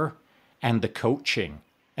care and the coaching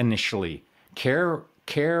initially. Care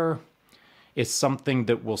is something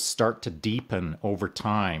that will start to deepen over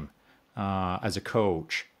time as a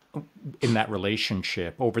coach in that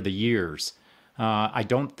relationship over the years. I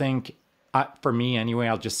don't think, for me anyway,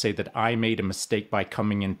 I'll just say that I made a mistake by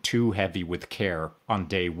coming in too heavy with care on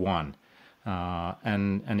day one.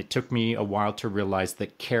 And it took me a while to realize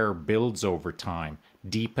that care builds over time,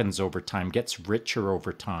 deepens over time, gets richer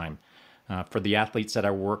over time. For the athletes that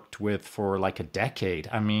I worked with for like a decade,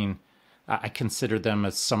 I mean, I consider them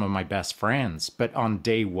as some of my best friends. But on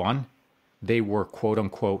day one, they were quote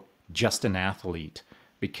unquote just an athlete,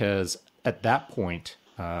 because at that point,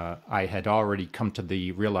 I had already come to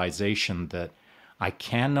the realization that I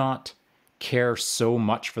cannot care so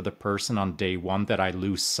much for the person on day one that I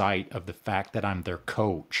lose sight of the fact that I'm their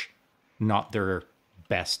coach, not their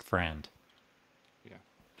best friend. Yeah.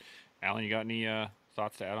 Alan, you got any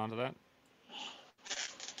thoughts to add on to that?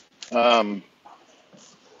 I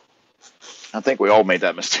think we all made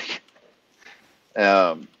that mistake.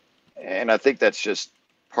 And I think that's just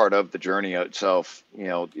part of the journey itself. You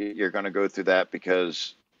know, you're going to go through that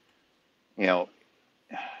because, you know,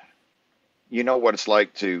 what it's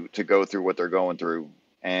like to go through what they're going through,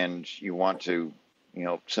 and you want to,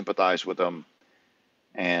 sympathize with them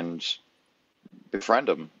and befriend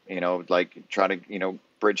them, like try to,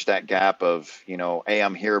 bridge that gap of, hey,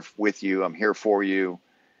 I'm here with you, I'm here for you.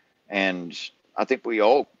 And I think we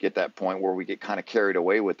all get that point where we get kind of carried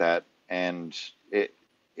away with that, and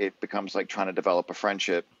it becomes like trying to develop a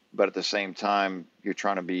friendship, but at the same time, you're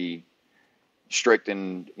trying to be strict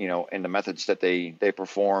in, in the methods that they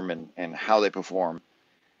perform and how they perform.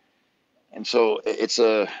 And so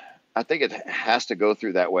I think it has to go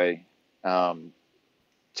through that way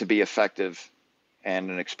to be effective,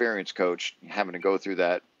 and an experienced coach having to go through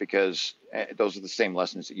that, because those are the same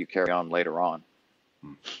lessons that you carry on later on.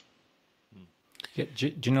 Yeah,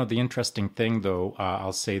 do you know the interesting thing, though?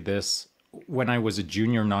 I'll say this. When I was a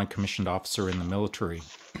junior non-commissioned officer in the military,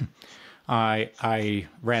 I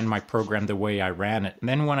ran my program the way I ran it. And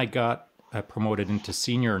then when I got promoted into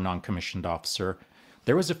senior non-commissioned officer,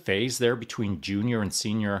 there was a phase there between junior and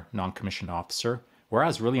senior non-commissioned officer where I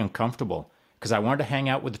was really uncomfortable because I wanted to hang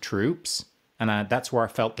out with the troops, and that's where I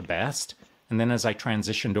felt the best. And then as I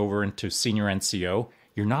transitioned over into senior NCO,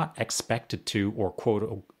 you're not expected to, or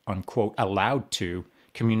quote unquote allowed to,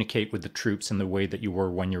 communicate with the troops in the way that you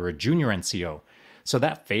were when you were a junior NCO. So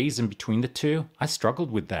that phase in between the two, I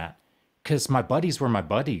struggled with that because my buddies were my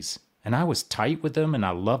buddies and I was tight with them and I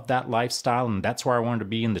loved that lifestyle, and that's where I wanted to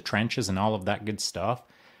be, in the trenches and all of that good stuff.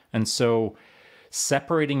 And so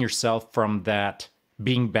separating yourself from that,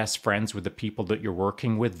 being best friends with the people that you're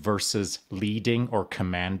working with versus leading or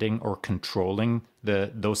commanding or controlling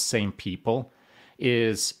those same people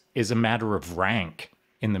is a matter of rank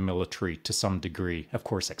in the military to some degree. Of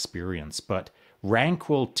course, experience, but rank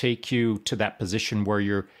will take you to that position where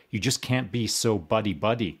you just can't be so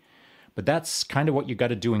buddy-buddy. But that's kind of what you got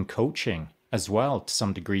to do in coaching as well to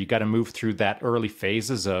some degree. You got to move through that early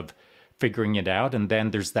phases of figuring it out, and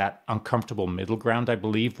then there's that uncomfortable middle ground, I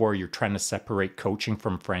believe, where you're trying to separate coaching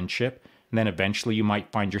from friendship, and then eventually you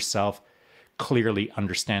might find yourself clearly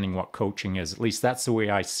understanding what coaching is. At least that's the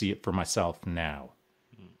way I see it for myself now.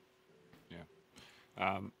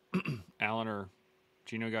 Yeah. Alan or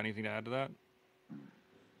Gino, got anything to add to that?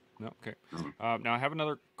 No? Okay. Now I have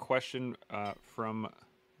another question from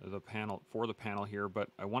the panel here, but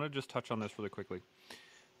I want to just touch on this really quickly.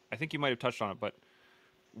 I think you might have touched on it, but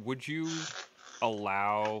would you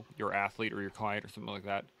allow your athlete or your client or something like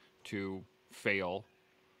that to fail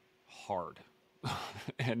hard?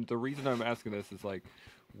 And the reason I'm asking this is, like,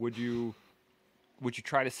 would you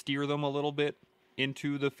try to steer them a little bit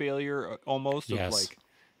into the failure almost? Yes. Of like,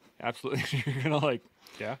 absolutely. You're gonna, like,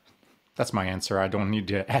 yeah. That's my answer. I don't need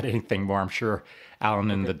to add anything more. I'm sure Alan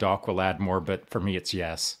and the doc will add more, but for me, it's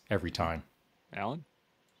yes every time. Alan?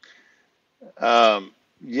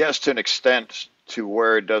 Yes, to an extent, to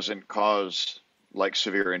where it doesn't cause like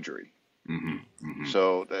severe injury. Mm-hmm. Mm-hmm.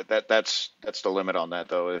 So that's the limit on that,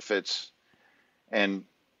 though. And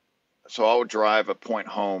so I'll drive a point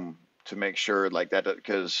home to make sure like that,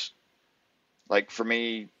 because like for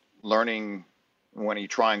me, learning when you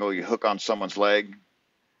triangle, you hook on someone's leg,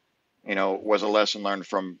 was a lesson learned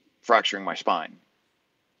from fracturing my spine.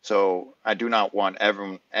 So I do not want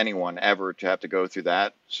anyone ever to have to go through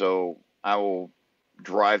that. So I will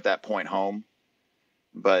drive that point home.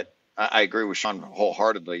 But I agree with Shaun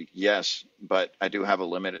wholeheartedly. Yes, but I do have a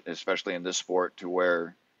limit, especially in this sport, to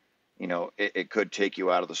where, it could take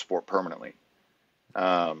you out of the sport permanently.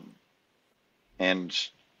 And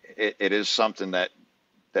it is something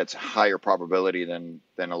that's higher probability than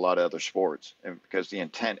a lot of other sports, and because the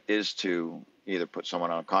intent is to either put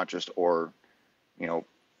someone unconscious or,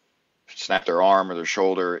 snap their arm or their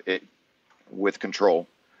shoulder with control.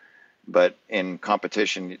 But in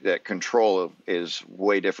competition, that control is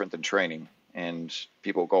way different than training, and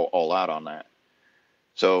people go all out on that.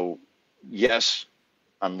 So yes,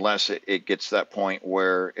 unless it gets to that point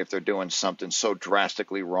where if they're doing something so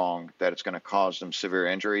drastically wrong that it's going to cause them severe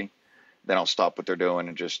injury, then I'll stop what they're doing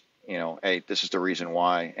and just, hey, this is the reason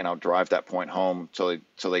why, and I'll drive that point home till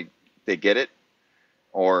they get it.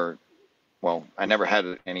 Or, well, I never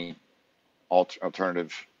had any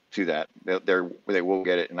alternative to that. They will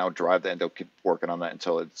get it, and I'll drive that, and they'll keep working on that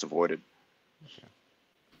until it's avoided. Okay.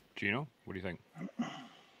 Gino, what do you think?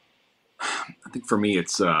 I think for me,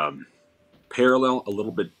 it's parallel, a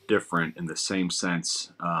little bit different in the same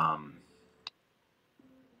sense. A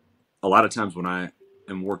lot of times when I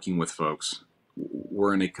am working with folks,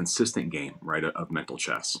 we're in a consistent game, right, of mental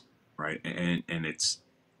chess. right? And it's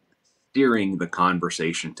steering the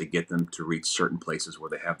conversation to get them to reach certain places where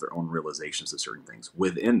they have their own realizations of certain things.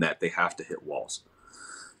 Within that, they have to hit walls.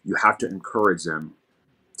 You have to encourage them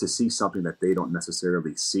to see something that they don't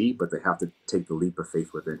necessarily see, but they have to take the leap of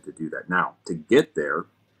faith within to do that. Now, to get there,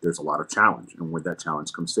 there's a lot of challenge, and with that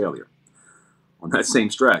challenge comes failure. On that same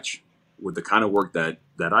stretch, with the kind of work that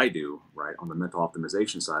I do, right, on the mental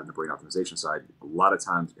optimization side and the brain optimization side, a lot of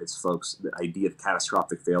times it's folks, the idea of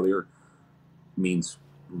catastrophic failure means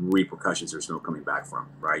repercussions there's no coming back from,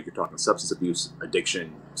 right? You're talking substance abuse,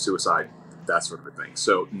 addiction, suicide, that sort of a thing.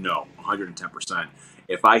 So no, 110%.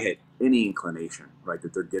 If I had any inclination, right,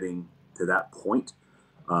 that they're getting to that point,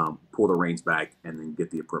 pull the reins back and then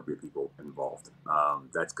get the appropriate people involved.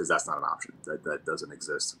 That's because that's not an option. That doesn't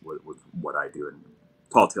exist with what I do, and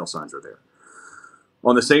tall tale signs are there.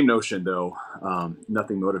 On the same notion, though,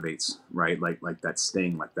 nothing motivates, right? Like that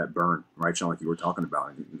sting, like that burn, right, Shaun? Like you were talking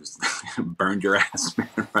about, you just burned your ass,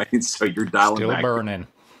 man, right? And so you're dialing Still back. burning.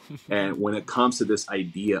 And when it comes to this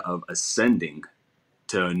idea of ascending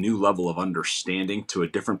to a new level of understanding, to a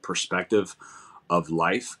different perspective of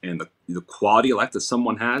life and the quality of life that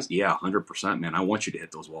someone has, yeah, 100%, man. I want you to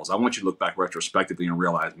hit those walls. I want you to look back retrospectively and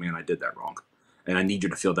realize, man, I did that wrong. And I need you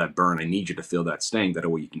to feel that burn. I need you to feel that sting. That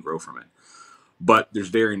way you can grow from it. But there's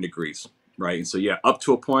varying degrees, right? And so, yeah, up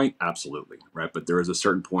to a point, absolutely, right? But there is a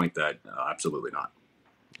certain point that absolutely not.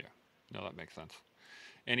 Yeah, no, that makes sense.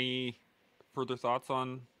 Any further thoughts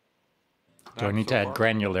on that? Do I need to add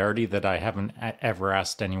granularity that I haven't ever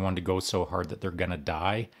asked anyone to go so hard that they're going to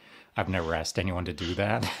die? I've never asked anyone to do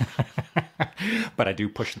that. But I do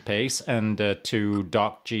push the pace. And to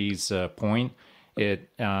Doc G's point,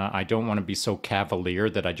 I don't want to be so cavalier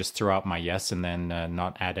that I just throw out my yes and then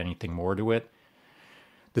not add anything more to it.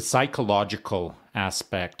 The psychological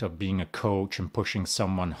aspect of being a coach and pushing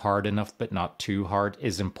someone hard enough but not too hard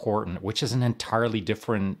is important, which is an entirely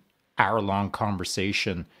different hour-long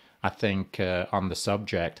conversation, I think, on the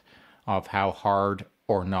subject of how hard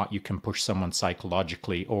or not you can push someone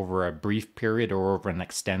psychologically over a brief period or over an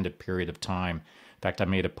extended period of time. In fact, I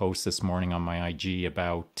made a post this morning on my IG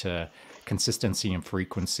about consistency and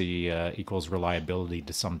frequency equals reliability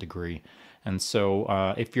to some degree. And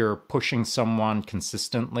so if you're pushing someone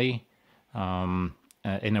consistently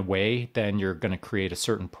in a way, then you're going to create a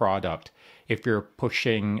certain product. If you're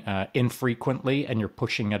pushing infrequently and you're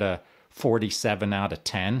pushing at a 47 out of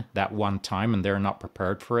 10 that one time and they're not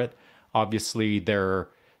prepared for it, obviously their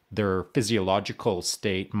physiological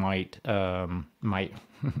state might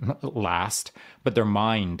last, but their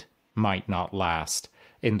mind might not last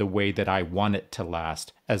in the way that I want it to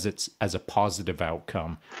last as a positive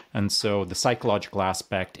outcome. And so the psychological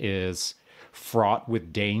aspect is fraught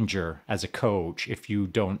with danger as a coach if you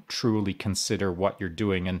don't truly consider what you're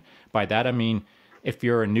doing. And by that I mean, if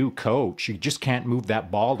you're a new coach, you just can't move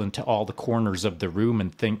that ball into all the corners of the room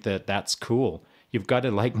and think that that's cool. You've got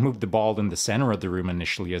to move the ball in the center of the room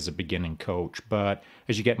initially as a beginning coach. But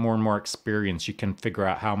as you get more and more experience, you can figure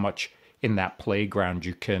out how much in that playground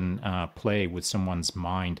you can play with someone's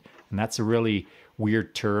mind. And that's a really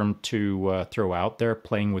weird term to throw out there,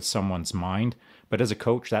 playing with someone's mind. But as a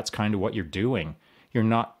coach, that's kind of what you're doing. You're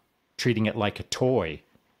not treating it like a toy.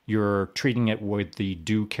 You're treating it with the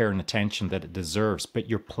due care and attention that it deserves, but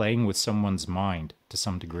you're playing with someone's mind to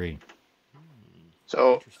some degree.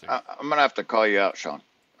 So I'm going to have to call you out, Shaun.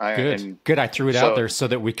 Good. I threw it out there so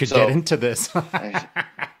that we could get into this.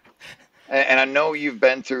 And I know you've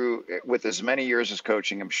been through, with as many years as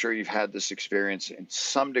coaching, I'm sure you've had this experience in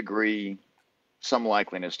some degree, some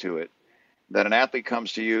likeliness to it, that an athlete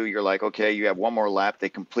comes to you, you're like, okay, you have one more lap. They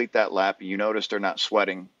complete that lap. You notice they're not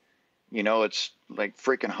sweating. You know, it's like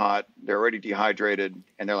freaking hot. They're already dehydrated.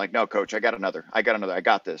 And they're like, no, coach, I got another. I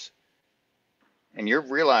got this. And you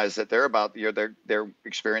realize that they're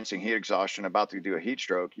experiencing heat exhaustion, about to do a heat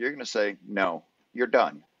stroke. You're going to say, no, you're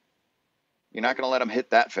done. You're not going to let them hit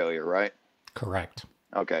that failure, right? Correct.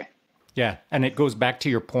 Okay. Yeah. And it goes back to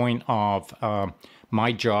your point of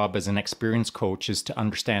my job as an experienced coach is to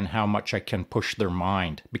understand how much I can push their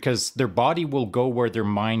mind, because their body will go where their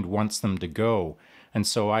mind wants them to go. And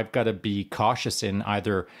so I've got to be cautious in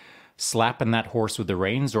either slapping that horse with the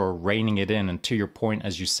reins or reining it in. And to your point,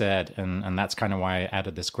 as you said, and that's kind of why I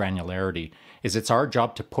added this granularity, is it's our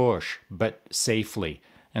job to push, but safely.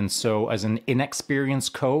 And so as an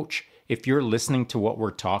inexperienced coach, if you're listening to what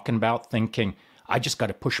we're talking about thinking, I just got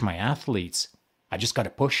to push my athletes, I just got to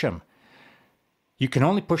push them, you can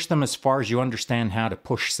only push them as far as you understand how to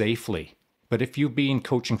push safely. But if you've been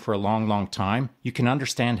coaching for a long, long time, you can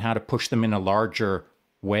understand how to push them in a larger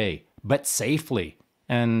way, but safely.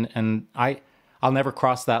 And I I'll never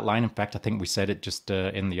cross that line. In fact, I think we said it just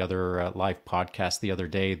in the other live podcast the other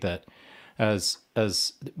day that as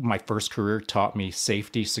my first career taught me,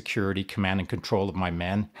 safety, security, command and control of my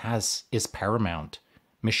men is paramount.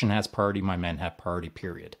 Mission has priority, my men have priority,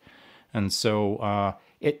 period. And so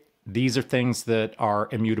these are things that are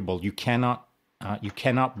immutable. You cannot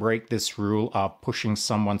break this rule of pushing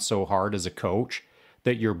someone so hard as a coach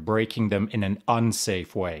that you're breaking them in an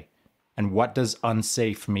unsafe way. And what does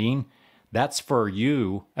unsafe mean? That's for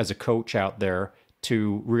you as a coach out there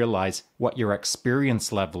to realize what your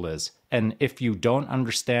experience level is. And if you don't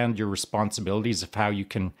understand your responsibilities of how you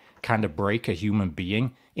can kind of break a human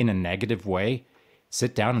being in a negative way,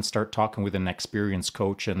 sit down and start talking with an experienced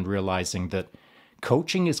coach and realizing that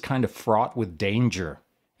coaching is kind of fraught with danger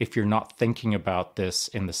if you're not thinking about this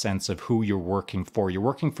in the sense of who you're working for. You're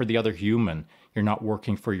working for the other human. You're not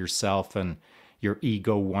working for yourself and your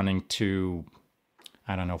ego wanting to,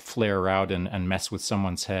 I don't know, flare out and mess with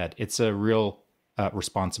someone's head. It's a real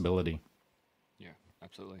responsibility. Yeah,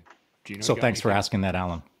 absolutely. Gino, so thanks for asking that,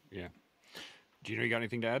 Alan. Yeah. Gino, you got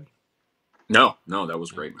anything to add? No, that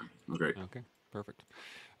was great, man. That was great. Okay, perfect.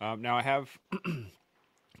 Now I have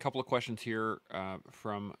a couple of questions here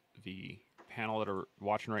from the panel that are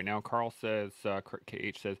watching right now. Carl says,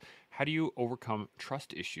 KH says, how do you overcome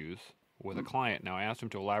trust issues with a client? Now I asked him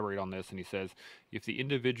to elaborate on this, and he says, if the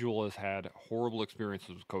individual has had horrible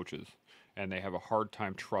experiences with coaches and they have a hard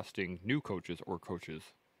time trusting new coaches or coaches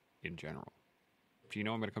in general.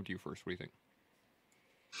 Gino, I'm going to come to you first. What do you think?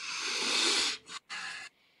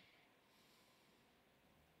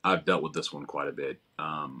 I've dealt with this one quite a bit.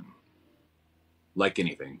 Like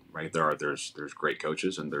anything, right? There's great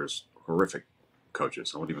coaches and there's horrific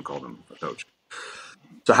coaches. I won't even call them a coach.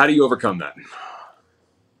 So how do you overcome that?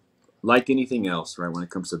 Like anything else, right? When it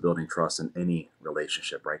comes to building trust in any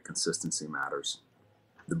relationship, right? Consistency matters.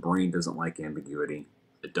 The brain doesn't like ambiguity.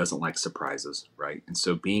 It doesn't like surprises, right? And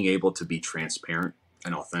so being able to be transparent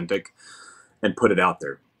and authentic and put it out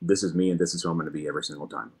there. This is me and this is who I'm going to be every single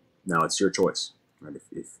time. Now it's your choice, right?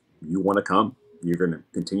 If you want to come, you're going to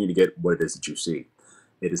continue to get what it is that you see.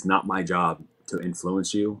 It is not my job to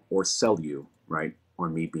influence you or sell you, right,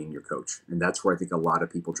 on me being your coach. And that's where I think a lot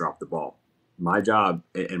of people drop the ball. My job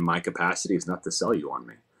and my capacity is not to sell you on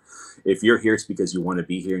me. If you're here, it's because you want to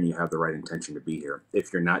be here and you have the right intention to be here.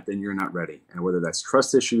 If you're not, then you're not ready. And whether that's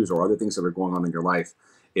trust issues or other things that are going on in your life,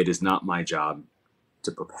 it is not my job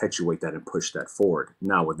to perpetuate that and push that forward.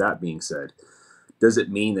 Now, with that being said, does it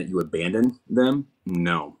mean that you abandon them?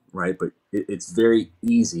 No, right? But it's very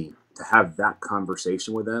easy to have that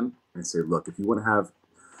conversation with them and say, look, if you want to have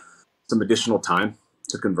some additional time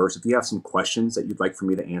to converse, if you have some questions that you'd like for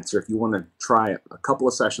me to answer, if you want to try a couple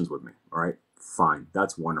of sessions with me, all right, fine,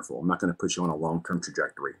 that's wonderful. I'm not going to put you on a long-term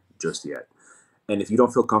trajectory just yet. And if you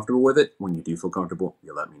don't feel comfortable with it, when you do feel comfortable,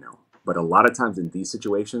 you let me know. But a lot of times in these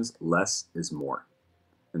situations, less is more.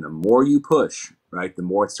 And the more you push, right, the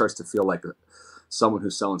more it starts to feel like someone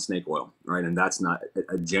who's selling snake oil, right? And that's not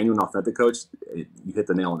a genuine, authentic coach. You hit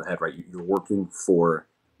the nail on the head, right? You're working for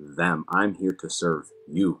them. I'm here to serve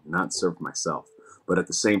you, not serve myself. But at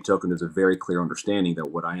the same token, there's a very clear understanding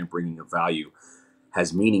that what I am bringing of value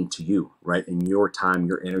has meaning to you, right? And your time,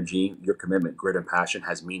 your energy, your commitment, grit, and passion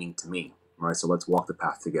has meaning to me, right? So let's walk the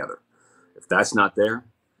path together. If that's not there,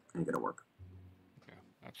 it ain't gonna work. Yeah,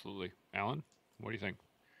 absolutely. Alan, what do you think?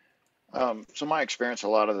 So my experience, a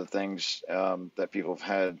lot of the things that people have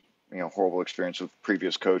had, horrible experience with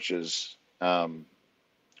previous coaches,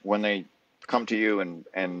 when they come to you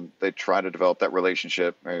and they try to develop that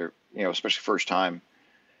relationship, or, especially first time,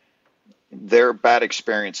 their bad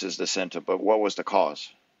experiences descend to, but what was the cause?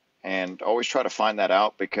 And always try to find that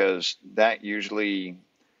out, because that usually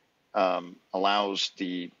allows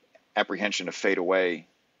the apprehension to fade away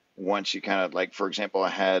once you kind of, like, for example, I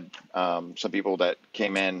had some people that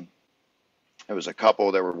came in. It was a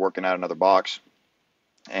couple that were working out another box,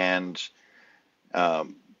 and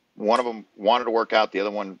one of them wanted to work out, the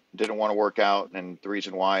other one didn't want to work out, and the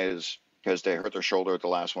reason why is because they hurt their shoulder at the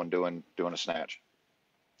last one doing a snatch.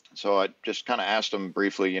 So I just kind of asked them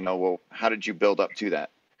briefly, well, how did you build up to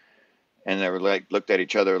that? And they were like, looked at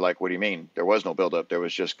each other like, what do you mean? There was no build up. There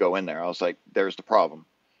was just go in there. I was like, there's the problem.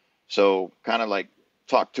 So kind of like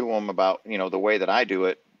talk to them about, the way that I do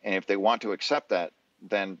it. And if they want to accept that,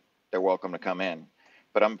 then they're welcome to come in.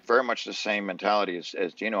 But I'm very much the same mentality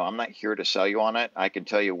as Gino. I'm not here to sell you on it. I can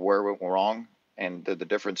tell you where it went wrong and the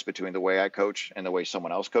difference between the way I coach and the way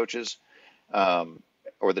someone else coaches,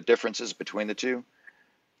 or the differences between the two.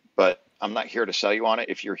 But I'm not here to sell you on it.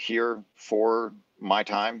 If you're here for my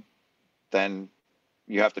time, then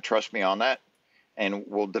you have to trust me on that. And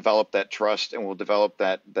we'll develop that trust, and we'll develop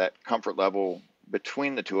that comfort level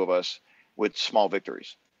between the two of us with small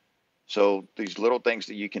victories. So these little things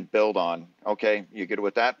that you can build on. Okay, you're good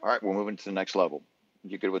with that? All right, we're moving to the next level.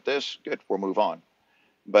 You're good with this? Good, we'll move on.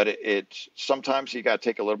 But it's sometimes you got to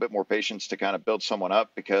take a little bit more patience to kind of build someone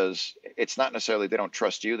up, because it's not necessarily they don't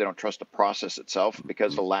trust you, they don't trust the process itself,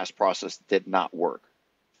 because the last process did not work.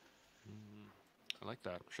 I like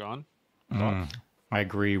that. Shaun? I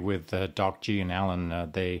agree with Doc G and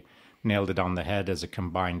Alan. They nailed it on the head as a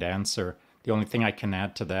combined answer. The only thing I can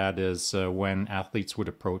add to that is when athletes would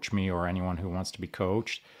approach me, or anyone who wants to be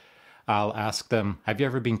coached, I'll ask them, have you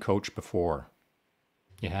ever been coached before?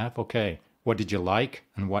 You have? Okay. What did you like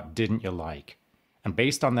and what didn't you like? And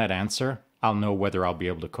based on that answer, I'll know whether I'll be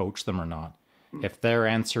able to coach them or not. If their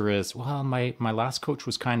answer is, well, my last coach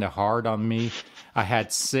was kind of hard on me. I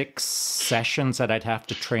had 6 sessions that I'd have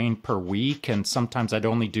to train per week, and sometimes I'd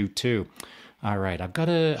only do 2. All right, I've got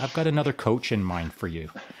another coach in mind for you.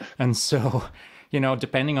 And so,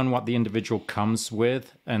 depending on what the individual comes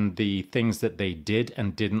with and the things that they did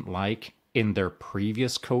and didn't like in their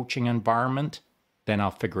previous coaching environment, then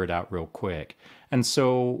I'll figure it out real quick. And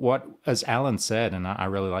so as Alan said, and I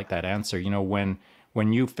really like that answer,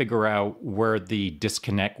 when you figure out where the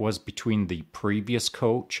disconnect was between the previous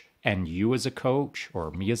coach and you as a coach,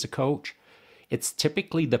 or me as a coach, it's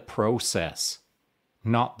typically the process,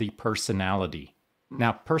 not the personality.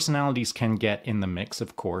 Now, personalities can get in the mix,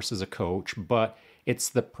 of course, as a coach, but it's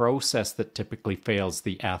the process that typically fails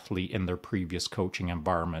the athlete in their previous coaching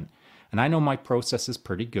environment. And I know my process is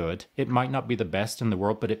pretty good. It might not be the best in the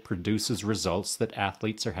world, but it produces results that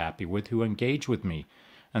athletes are happy with who engage with me.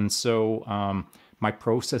 And so my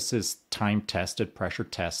process is time-tested,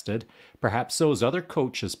 pressure-tested. Perhaps those other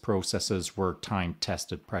coaches' processes were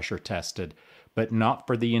time-tested, pressure-tested, but not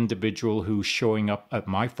for the individual who's showing up at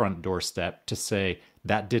my front doorstep to say,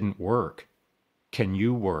 that didn't work. Can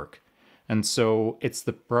you work? And so it's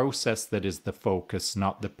the process that is the focus,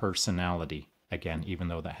 not the personality. Again, even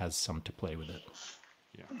though that has some to play with it.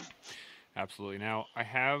 Yeah, absolutely. Now, I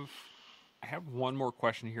have one more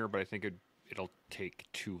question here, but I think it'll take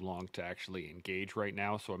too long to actually engage right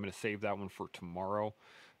now, so I'm going to save that one for tomorrow.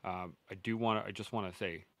 I just want to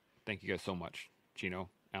say thank you guys so much, Gino,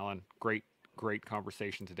 Alan. Great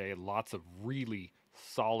conversation today. Lots of really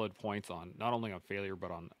solid points on not only on failure but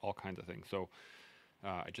on all kinds of things. So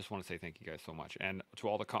I just want to say thank you guys so much, and to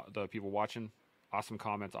all the people watching. Awesome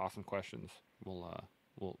comments, awesome questions. We'll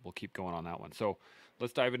keep going on that one. So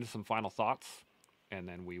let's dive into some final thoughts, and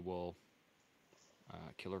then we will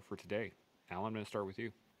kill her for today. Alan, I'm going to start with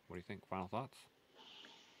you. What do you think? Final thoughts?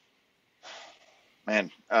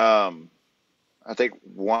 Man, I think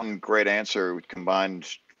one great answer combined,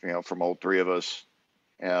 from all three of us,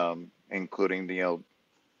 including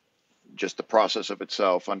just the process of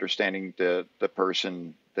itself, understanding the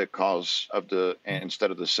person, the cause of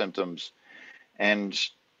instead of the symptoms. And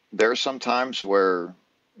there are some times where,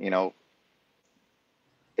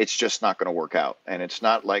 it's just not going to work out. And it's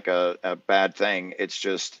not like a bad thing. It's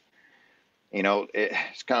just,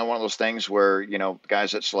 it's kind of one of those things where,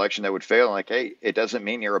 guys at selection that would fail, like, hey, it doesn't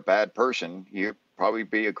mean you're a bad person. You probably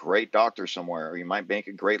be a great doctor somewhere, or you might make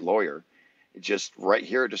a great lawyer. It just right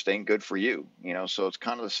here, it just ain't good for you. So it's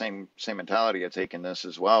kind of the same mentality I take in this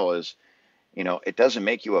as well as, it doesn't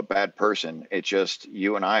make you a bad person. It's just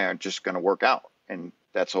you and I are just going to work out, and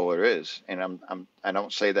that's all it is. And I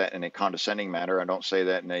don't say that in a condescending manner. I don't say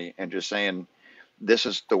that and just saying this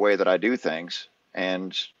is the way that I do things.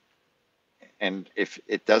 And if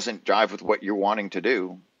it doesn't jive with what you're wanting to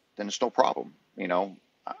do, then it's no problem.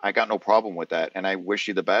 I got no problem with that. And I wish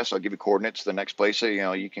you the best. I'll give you coordinates to the next place that,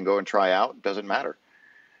 you can go and try out. It doesn't matter.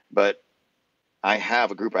 But I have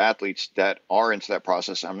a group of athletes that are into that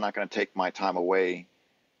process. I'm not going to take my time away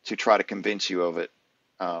to try to convince you of it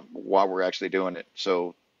while we're actually doing it.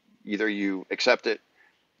 So either you accept it,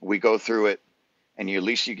 we go through it, and at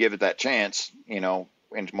least you give it that chance, and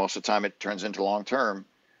most of the time it turns into long term.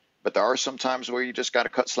 But there are some times where you just got to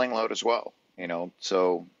cut sling load as well,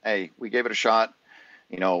 So, hey, we gave it a shot.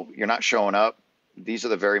 You're not showing up. These are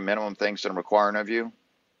the very minimum things that I'm requiring of you.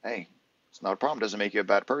 Hey, it's not a problem. It doesn't make you a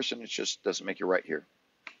bad person. It just doesn't make you right here.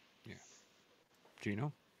 Yeah.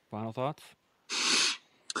 Gino, final thoughts?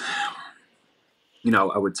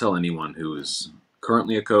 I would tell anyone who is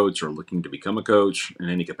currently a coach or looking to become a coach in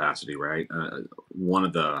any capacity, right? One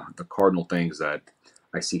of the cardinal things that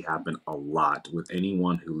I see happen a lot with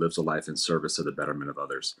anyone who lives a life in service to the betterment of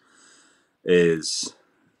others is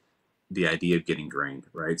the idea of getting drained,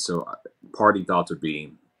 right? So parting thoughts would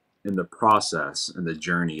be, in the process and the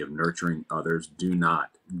journey of nurturing others, do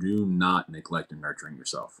not neglect in nurturing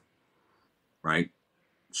yourself, right?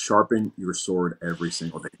 Sharpen your sword every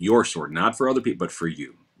single day. Your sword, not for other people, but for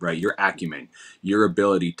you, right? Your acumen, your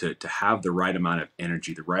ability to have the right amount of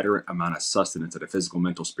energy, the right amount of sustenance at a physical,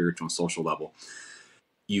 mental, spiritual, and social level.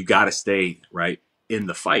 You got to stay right in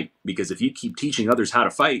the fight, because if you keep teaching others how to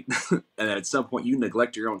fight and at some point you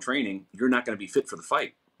neglect your own training, you're not going to be fit for the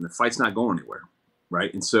fight, and the fight's not going anywhere,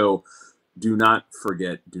 right? And so do not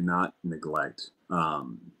forget, do not neglect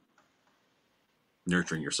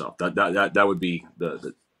nurturing yourself. That would be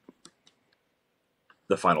the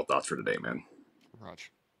final thoughts for today, man. Raj.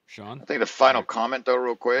 Shaun? I think the final comment, though,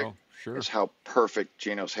 real quick, sure. is how perfect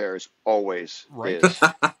Gino's hair is always Right. is.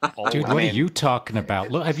 Dude, what are you talking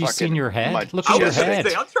about? Look, have you seen your head? Look I at your was gonna head.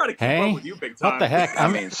 say, I'm trying to keep up with you big time. What the heck? I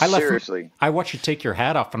mean, seriously. I watched you take your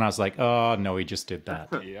hat off, and I was like, oh, no, he just did that.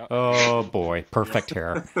 Yeah. Oh, boy. Perfect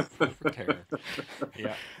hair. Perfect hair.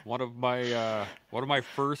 Yeah. One of my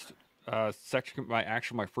first my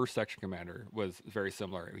first section commander was very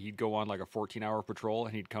similar. He'd go on like a 14-hour patrol,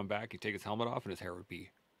 and he'd come back, he'd take his helmet off, and his hair would be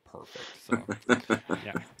perfect. So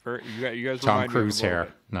yeah, you guys Tom remind me of Cruise a little hair.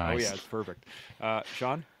 bit. Nice. Oh yeah, it's perfect.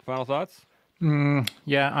 Shaun, final thoughts?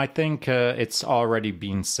 Yeah, I think it's already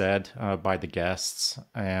been said by the guests,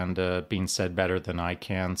 and been said better than I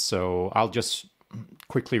can. So I'll just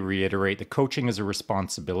quickly reiterate that coaching is a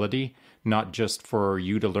responsibility, not just for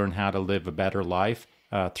you to learn how to live a better life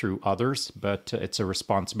through others, but it's a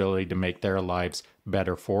responsibility to make their lives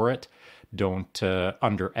better for it. Don't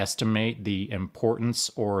underestimate the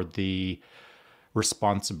importance or the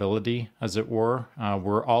responsibility, as it were.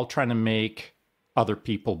 We're all trying to make other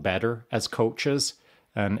people better as coaches.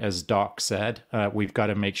 And as Doc said, we've got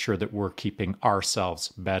to make sure that we're keeping ourselves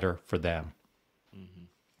better for them.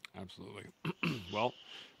 Mm-hmm. Absolutely. Well,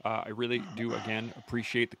 I really do, again,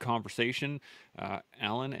 appreciate the conversation.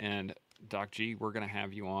 Alan and Doc G, we're going to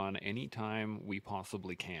have you on anytime we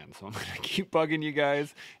possibly can. So I'm going to keep bugging you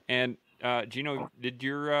guys. And Gino, did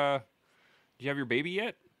you have your baby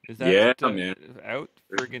yet? Is that man. Out?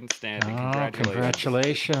 Friggin' standing.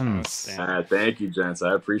 Congratulations. Thank you, gents.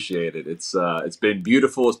 I appreciate it. It's been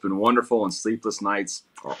beautiful. It's been wonderful, and sleepless nights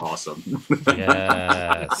are awesome.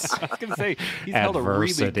 Yes. I was going to say, he's held a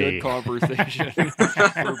really good conversation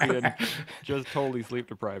for being just totally sleep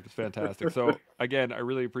deprived. It's fantastic. So, again, I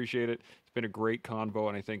really appreciate it. It's been a great convo,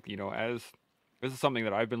 and I think, as this is something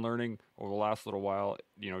that I've been learning over the last little while,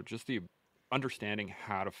 just the understanding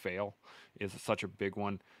how to fail is such a big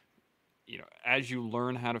one. As you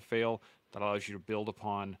learn how to fail, that allows you to build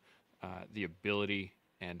upon the ability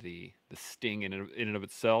and the sting in and of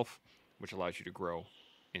itself, which allows you to grow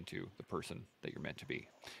into the person that you're meant to be.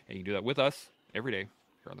 And you can do that with us every day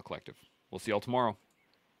here on The Collective. We'll see y'all tomorrow.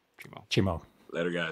 Chimo. Chimo. Later, guys.